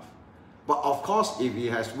 good enough. But of course, if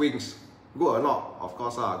it has wings, good or not, of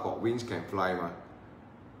course, got wings can fly, man.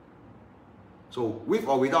 So with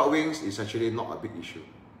or without wings is actually not a big issue.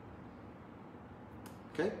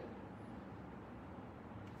 Okay?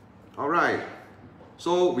 Alright.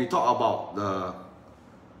 So we talk about the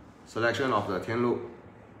selection of the TianLu.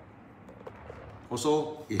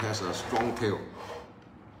 Also, it has a strong tail.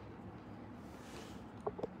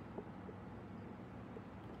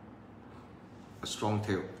 A strong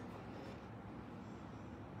tail.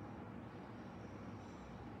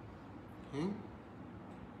 Okay.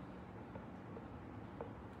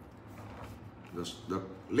 The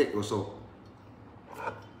leg also,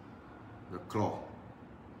 the claw,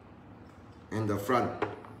 and the front,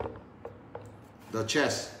 the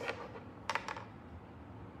chest,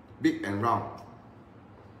 big and round.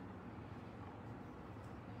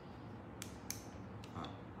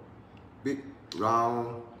 Big,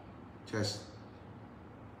 round chest.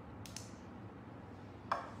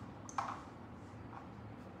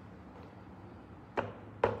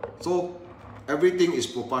 So everything is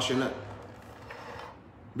proportionate.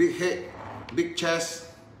 Big head, big chest,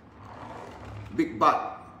 big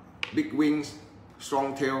butt, big wings,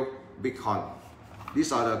 strong tail, big horn.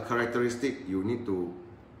 These are the characteristics you need to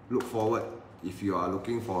look forward if you are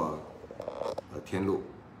looking for a TianLu.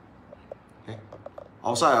 Okay.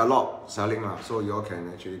 Outside a lot selling, so you all can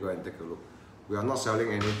actually go and take a look. We are not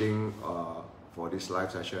selling anything for this live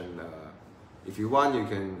session. If you want, you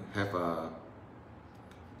can have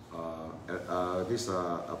this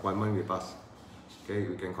appointment with us. Okay,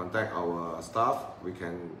 we can contact our staff. We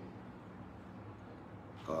can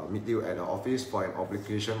meet you at the office for an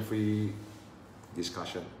obligation-free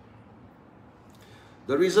discussion.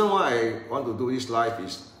 The reason why I want to do this live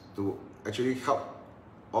is to actually help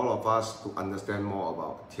all of us to understand more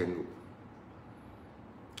about TianLu.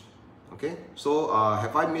 Okay, so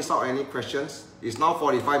have I missed out any questions? It's now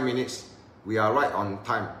 45 minutes. We are right on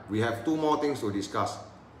time. We have 2 more things to discuss.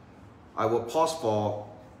 I will pause for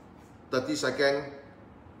 30 seconds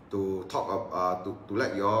to talk to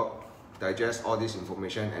let you all digest all this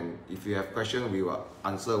information, and if you have questions, we will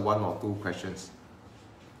answer 1 or 2 questions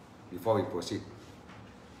before we proceed.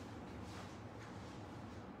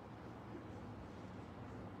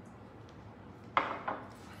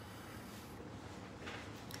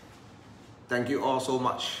 Thank you all so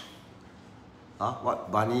much.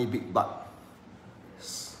 What? Bunny big butt.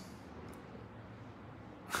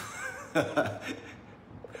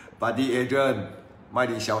 Buddy Adrian, 卖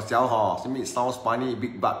你小小吼，什么 sounds funny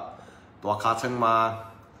big butt， 大卡称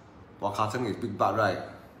吗？大卡称 is big butt, right?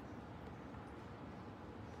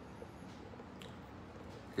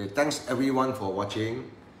 Okay, thanks everyone for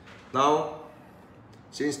watching. Now,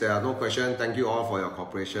 since there are no questions, thank you all for your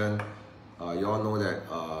cooperation. You all know that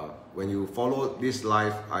when you follow this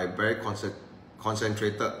live, I'm very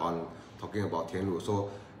concentrated on talking about TianLu.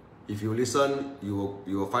 So if you listen, you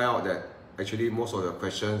will find out that actually most of your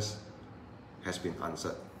questions has been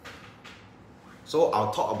answered. So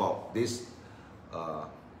I'll talk about this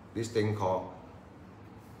this thing called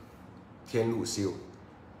Tian Lu Seal.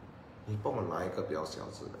 你帮我拿一个比较小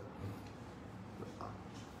只的。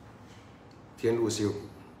天路seal.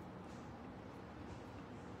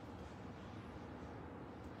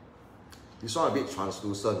 This one a bit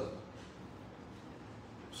translucent,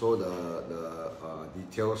 so the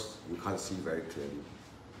details you can't see very clearly.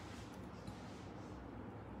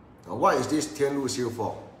 Now, what is this Tian Lu Seal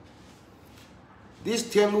for? This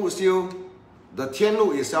Tian Lu Seal, the Tian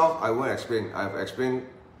Lu itself, I won't explain. I've explained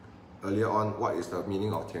earlier on what is the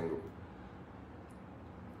meaning of Tian Lu.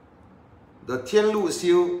 The Tian Lu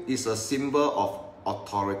Seal is a symbol of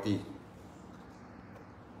authority.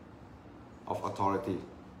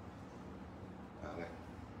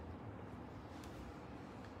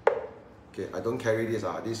 Okay, I don't carry this.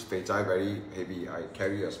 This fei zai very heavy. I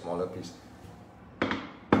carry a smaller piece.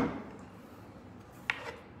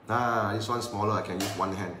 This one smaller. I can use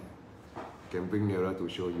one hand. Can bring nearer to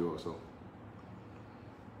show you also.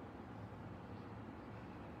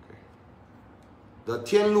 Okay. The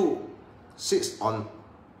Tian Lu sits on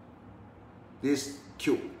this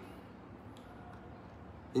cube.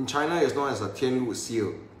 In China, it's known as the Tian Lu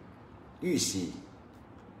Seal. Yu Xi.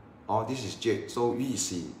 Oh, this is jade. So Yu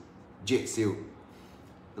Xi, jade seal.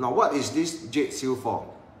 Now, what is this jade seal for?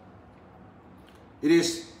 It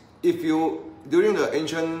is if you during the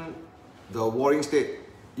ancient, the warring state,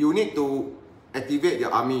 you need to activate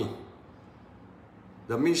your army.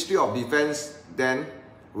 The Ministry of Defense then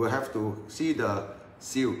will have to see the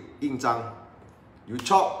seal, 印章. You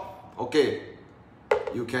chop, okay,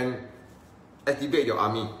 you can activate your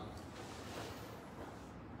army.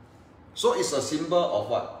 So it's a symbol of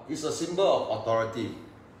what? It's a symbol of authority.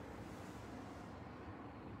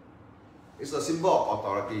 It's a symbol of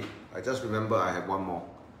authority. I just remember I have one more.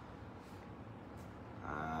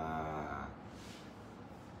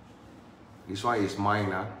 This one is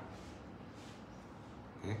mine.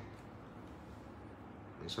 Okay.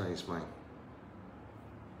 This one is mine.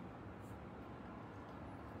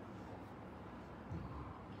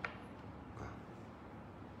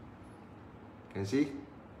 Can see?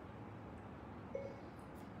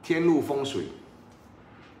 TianLu Feng Shui.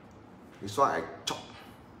 This one I chop.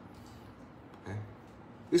 Okay.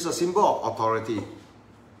 It's a symbol of authority.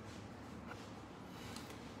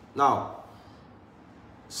 Now,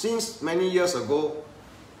 since many years ago,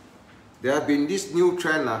 there have been this new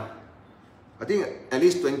trend, I think at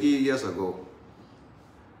least 20 years ago.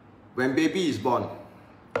 When baby is born,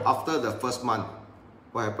 after the first month,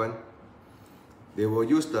 what happened? They will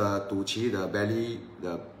use the 肚脐, the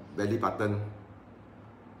belly button,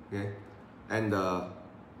 okay, and the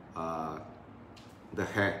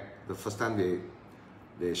hair. The first time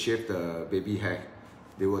they shave the baby hair,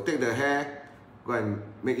 they will take the hair, go and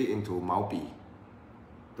make it into 毛笔,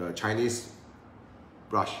 the Chinese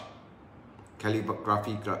brush,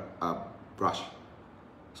 calligraphy brush.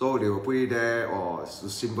 So they will put it there or to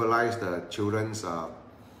symbolize the children's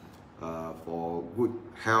for good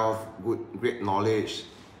health, great knowledge,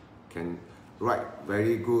 can write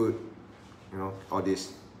very good, you know, all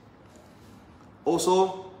this.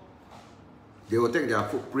 Also, they will take their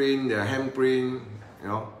footprint, their handprint, you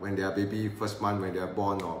know, when they are baby, first month when they are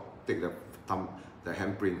born, or take the thumb, the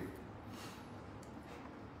handprint.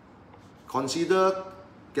 Consider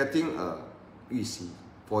getting a 玉玺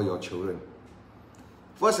for your children.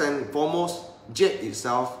 First and foremost, jade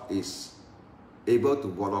itself is able to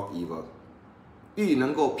ward off evil. 玉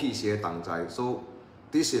能够辟邪挡灾, so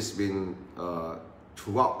this has been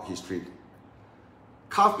throughout history.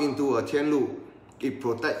 Carved into a TianLu, it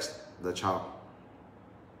protects the child,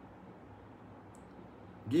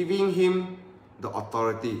 giving him the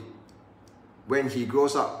authority. When he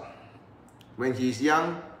grows up, when he is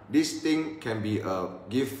young, this thing can be a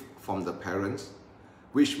gift from the parents,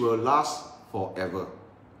 which will last forever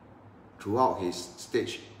throughout his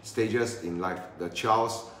stages in life, the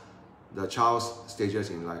child's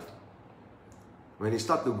stages in life. When he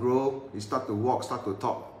start to grow, he start to walk, start to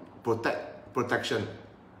talk, protection.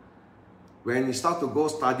 When he start to go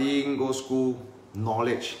studying, go school,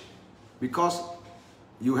 knowledge, because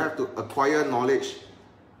you have to acquire knowledge,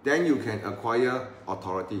 then you can acquire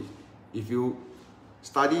authority. If you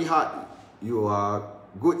study hard, you are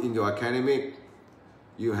good in your academic,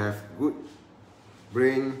 you have good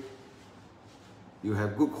brain, you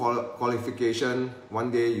have good qualification,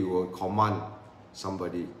 one day you will command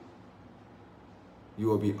somebody. You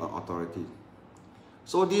will be an authority.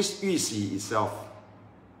 So this 玉玺 itself,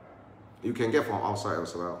 you can get from outside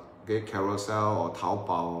as well. Okay, Carousel or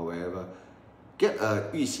Taobao or wherever. Get a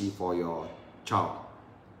玉玺 for your child.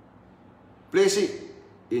 Place it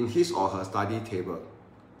in his or her study table.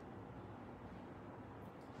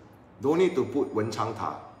 Don't need to put 文昌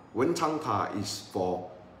塔. 文昌塔 is for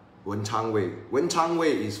文昌位. 文昌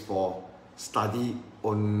位 is for study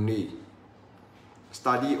only.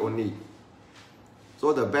 Study only.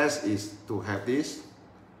 So the best is to have this,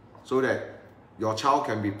 so that your child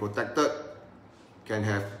can be protected, can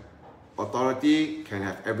have authority, can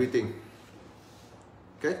have everything.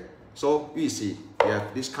 Okay, so 玉玺, you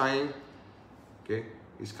have this kind. Okay,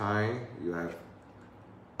 this kind, you have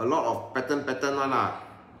a lot of pattern one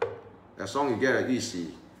as long as you get a 玉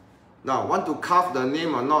玺. Now, want to carve the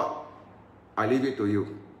name or not, I leave it to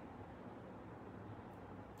you.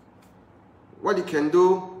 What you can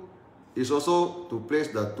do is also to place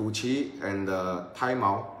the 肚脐 and the 胎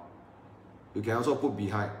毛. You can also put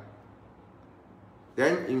behind.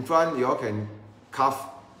 Then in front, you all can carve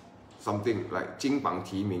something like 金榜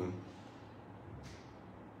题名.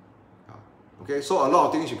 Okay, so a lot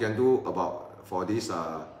of things you can do for this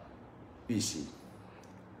玉玺.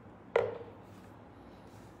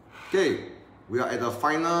 Okay, we are at the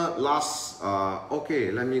final last.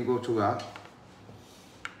 Okay, let me go through.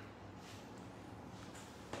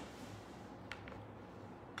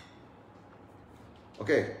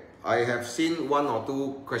 Okay, I have seen one or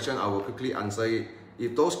two questions. I will quickly answer it.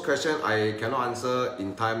 If those questions I cannot answer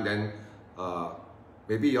in time, then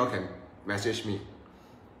maybe you all can message me.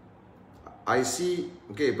 I see,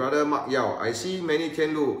 okay, brother Mark Yao, I see many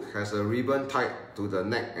TianLu has a ribbon tied to the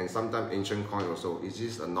neck and sometimes ancient coin also. Is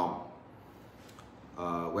this a norm?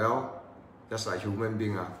 Well, that's a human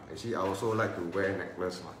being. I see, I also like to wear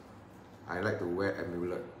necklace. I like to wear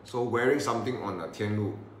amulet. So wearing something on a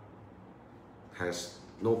TianLu has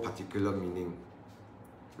no particular meaning.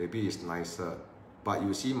 Maybe it's nicer. But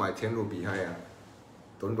you see my TianLu behind,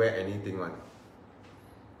 don't wear anything one.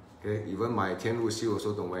 Okay, even my Tian Lu Seal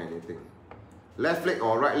also don't wear anything. Left leg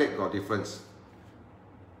or right leg got difference.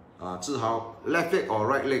 Zhihao, left leg or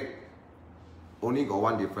right leg only got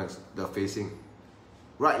one difference, the facing.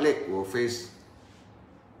 Right leg will face,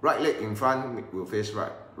 right leg in front will face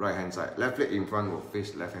right hand side. Left leg in front will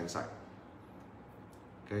face left hand side.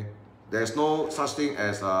 Okay, there's no such thing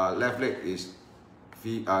as left leg is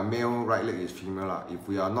male, right leg is female. If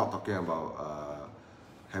we are not talking about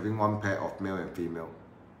having one pair of male and female.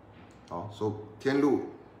 So TianLu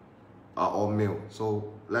are all male.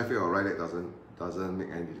 So left leg or right leg doesn't make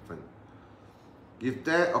any difference. If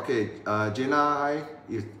there, okay, Jenna,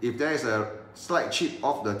 if there is a slight chip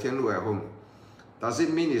of the TianLu at home, does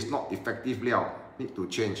it mean it's not effective liao? Need to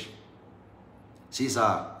change. Since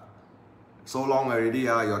so long already,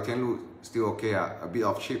 your TianLu still okay, a bit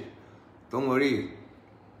of chip. Don't worry,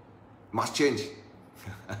 must change.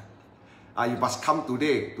 You must come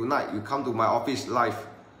today, tonight. You come to my office live,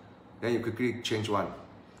 then you quickly change one.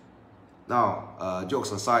 Now,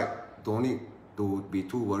 jokes aside, don't need to be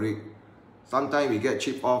too worried. Sometimes we get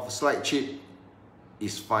chip off, slight chip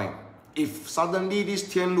is fine. If suddenly this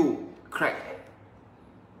TianLu crack,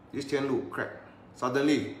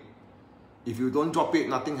 suddenly, if you don't drop it,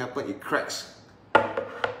 nothing happens, it cracks.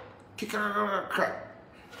 Crack,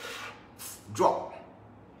 drop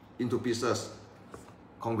into pieces.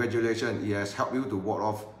 Congratulations, it has helped you to ward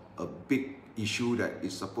off a big issue that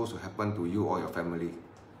is supposed to happen to you or your family.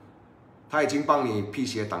 它已经帮你辟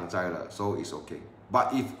邪挡灾了, so it's okay.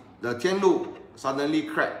 But if the TianLu suddenly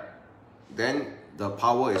crack, then the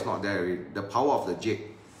power is not there already. The power of the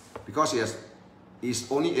jade, because it is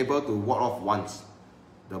only able to ward off once.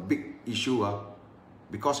 The big issue,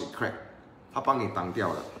 because it cracked, 它帮你挡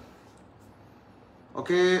掉了.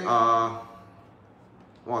 Okay,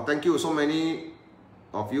 wow, thank you so many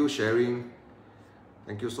of you sharing.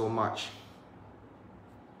 Thank you so much.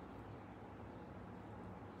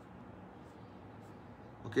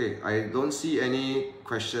 Okay, I don't see any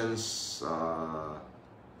questions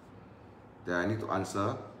that I need to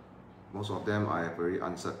answer. Most of them I have already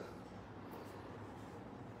answered.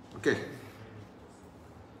 Okay.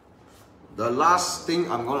 The last thing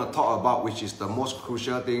I'm going to talk about, which is the most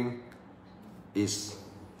crucial thing, is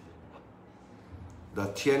the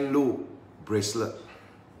TianLu bracelet.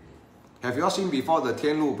 Have you all seen before the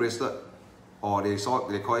TianLu bracelet? Or they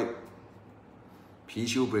call it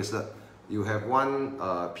Piqiu bracelet. You have one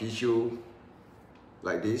Piqiu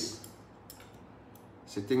like this,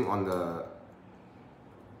 sitting on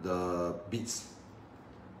the beads.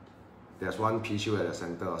 There's one Piqiu at the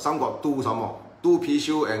center. Some got two, some more. Two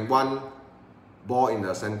Piqiu and one ball in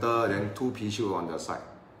the center, then two Piqiu on the side.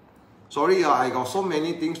 Sorry, I got so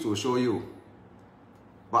many things to show you,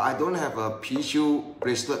 but I don't have a Piqiu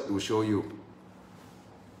bracelet to show you.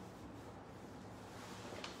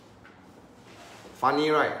 Funny,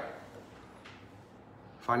 right?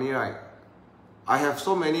 Funny, right? I have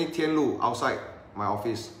so many TianLu outside my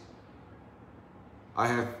office. I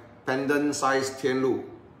have pendant-sized TianLu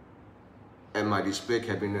at my display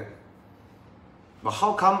cabinet. But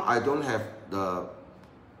how come I don't have the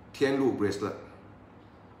TianLu bracelet?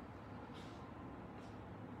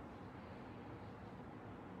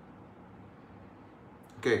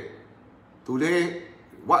 Okay, today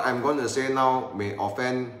what I'm going to say now may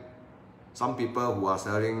offend some people who are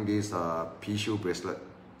selling this Piqiu bracelet.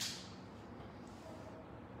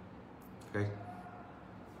 Okay.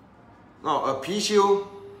 Now, a Piqiu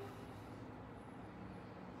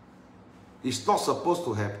is not supposed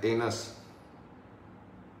to have anus,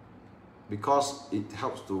 because it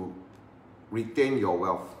helps to retain your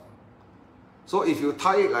wealth. So if you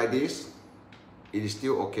tie it like this, it is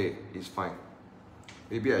still okay, it's fine.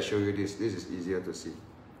 Maybe I show you this. This is easier to see.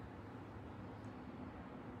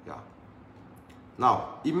 Yeah.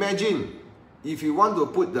 Now, imagine if you want to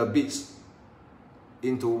put the beads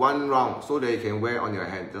into one round so that you can wear on your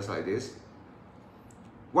hand, just like this.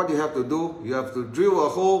 What you have to do, you have to drill a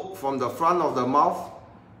hole from the front of the mouth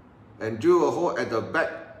and drill a hole at the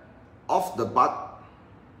back of the butt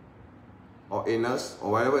or anus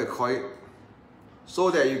or whatever you call it, so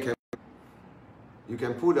that you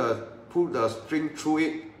can pull the string through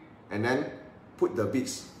it and then put the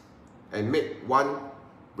beads and make one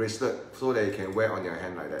bracelet so that you can wear on your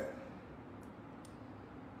hand like that.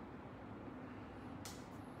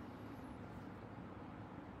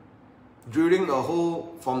 Drilling a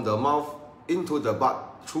hole from the mouth into the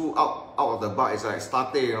butt, out of the butt, is like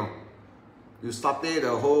satay, you know. You satay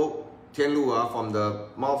the whole TianLu from the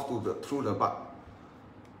mouth to through the butt.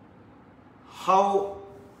 How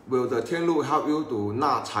will the TianLu help you to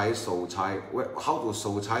纳财守财? How to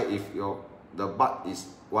守财 if the butt is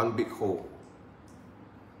one big hole?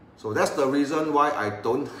 So that's the reason why I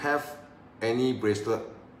don't have any bracelet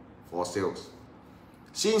for sales.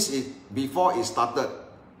 Since before it started,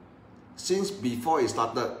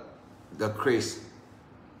 the craze.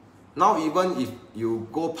 Now even if you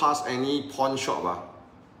go past any pawn shop,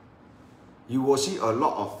 you will see a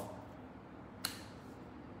lot of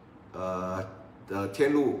the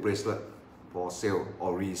TianLu bracelet. for sale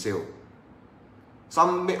or resale.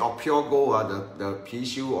 Some made of pure gold, the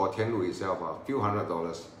P-Seal or TianLu itself, few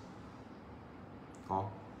 $100s. Oh.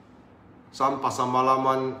 Some pasar malam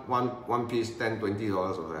one piece $10, $20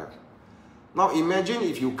 also have. Now imagine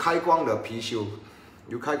if you 开光 the P-Seal,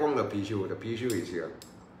 you 开光 the P-Seal, the P-Seal is here.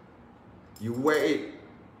 You wear it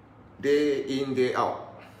day in, day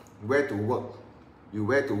out. Where to work? You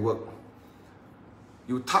wear to work.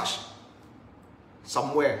 You touch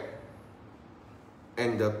somewhere,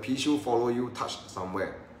 and the P-Seal follow you touch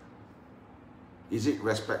somewhere. Is it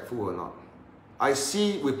respectful or not? I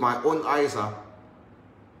see with my own eyes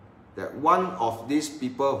that one of these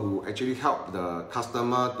people who actually help the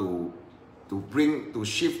customer to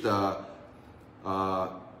shift the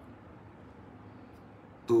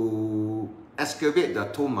to excavate the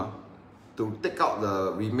tomb, to take out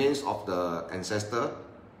the remains of the ancestor,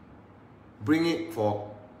 bring it for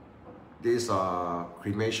this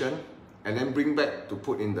cremation, and then bring back to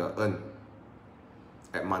put in the urn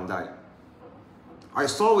at Mandai. I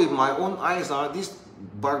saw with my own eyes this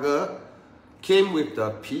bugger came with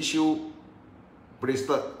the P-Seal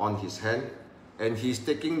bracelet on his hand, and he's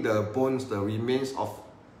taking the bones, the remains of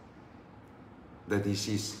the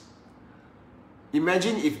deceased.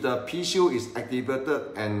 Imagine if the P-Seal is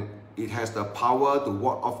activated and it has the power to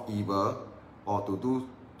ward off evil or to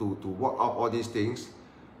ward off all these things.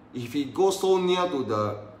 If it goes so near to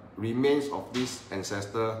the remains of this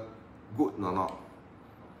ancestor, good or not?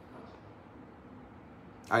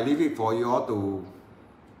 I leave it for you all to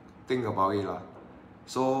think about it.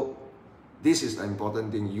 So this is the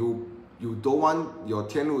important thing. You don't want your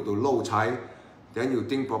TianLu to low chai, then you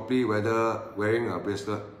think properly whether wearing a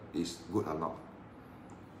bracelet is good or not.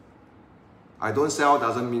 I don't sell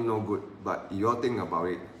doesn't mean no good, but you all think about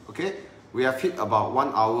it. Okay? We have hit about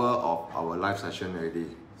 1 hour of our live session already.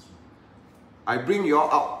 I bring you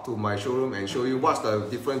all out to my showroom and show you what's the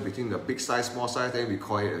difference between the big size, small size, then we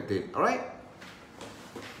call it a day. Alright?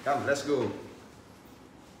 Come, let's go.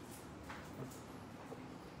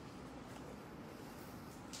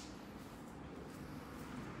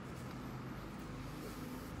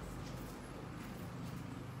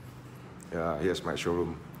 Yeah, here's my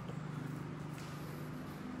showroom.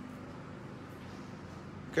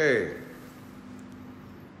 Okay,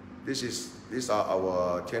 these are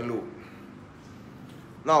our TianLu.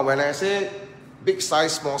 Now, when I say big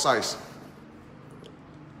size, small size,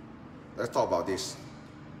 let's talk about this.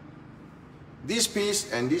 This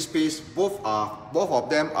piece and this piece, both of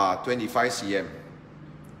them are 25 cm.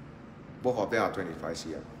 Both of them are 25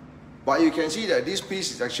 cm. But you can see that this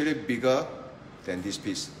piece is actually bigger than this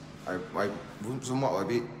piece. I zoom out a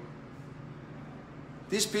bit.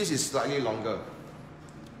 This piece is slightly longer.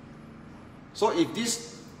 So if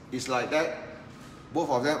this is like that, both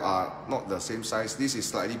of them are not the same size. This is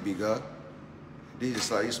slightly bigger, this is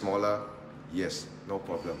slightly smaller. Yes, no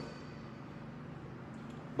problem.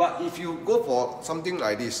 But if you go for something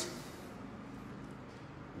like this,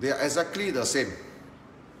 they are exactly the same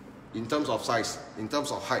in terms of size, in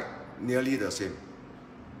terms of height, nearly the same.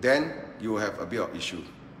 Then you have a bit of issue.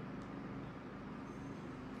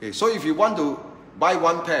 Okay, so if you want to buy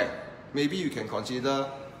one pair, maybe you can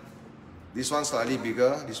consider this one slightly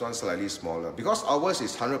bigger, this one slightly smaller. Because ours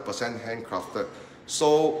is 100% handcrafted,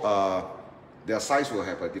 so their size will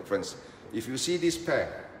have a difference. If you see this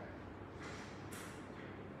pair,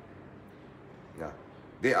 yeah,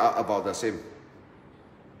 they are about the same.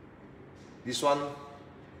 This one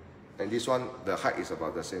and this one, the height is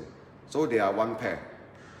about the same. So they are one pair.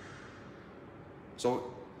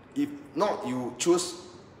 So if not, you choose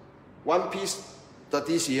one piece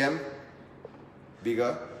 30 cm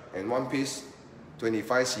bigger and one piece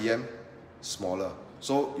 25 cm smaller.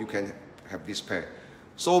 So you can have this pair.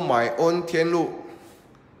 So my own TianLu,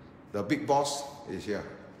 the big boss, is here.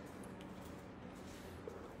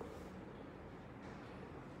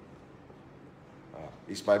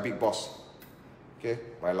 It's my big boss. Okay,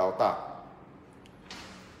 my Lao Da.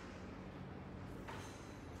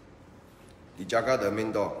 He jaga the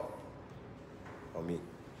main door for me.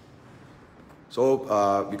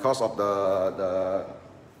 So because of the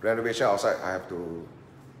renovation outside, I have to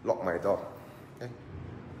lock my door. Okay.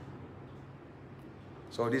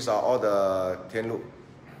 So these are all the TianLu.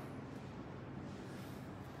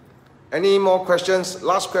 Any more questions?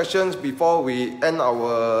 Last questions before we end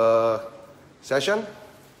our session?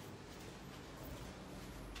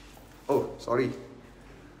 Oh, sorry.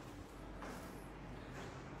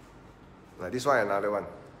 This one, another one.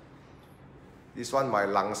 This one, my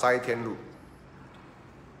Lang Sai TianLu.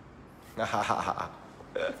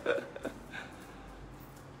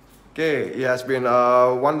 Okay, it has been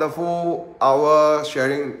a wonderful hour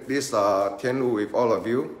sharing this TianLu with all of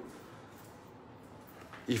you.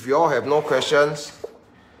 If you all have no questions,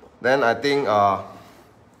 then I think I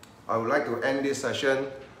would like to end this session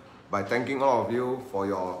by thanking all of you for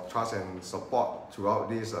your trust and support throughout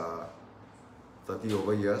these 30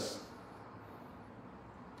 over years.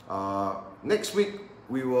 Next week,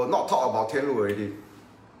 we will not talk about TianLu already.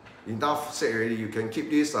 Enough said already. You can keep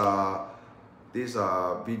this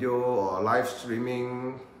video or live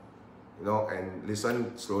streaming, you know, and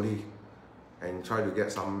listen slowly and try to get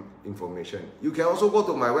some information. You can also go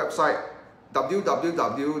to my website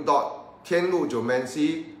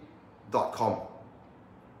www.tianlugeomancy.com.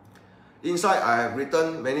 Inside, I have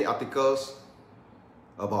written many articles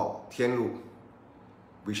about TianLu,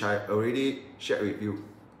 which I already shared with you,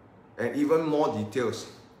 and even more details.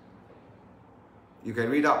 You can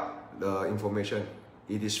read up the information.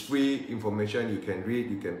 It is free information. You can read,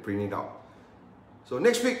 you can print it out. So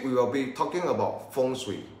next week, we will be talking about feng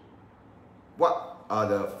shui. What are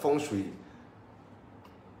the feng shui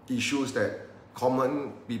issues that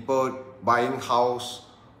common people buying house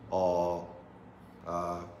or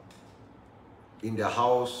in their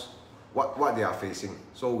house, what they are facing.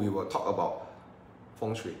 So we will talk about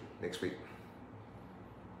feng shui next week.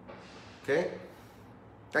 Okay?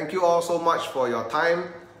 Thank you all so much for your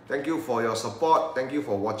time. Thank you for your support. Thank you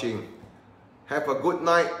for watching. Have a good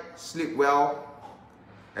night, sleep well,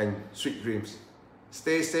 and sweet dreams.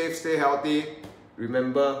 Stay safe, stay healthy.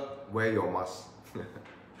 Remember, wear your mask.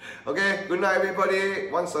 Okay, good night everybody.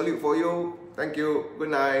 One salute for you. Thank you. Good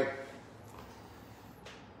night.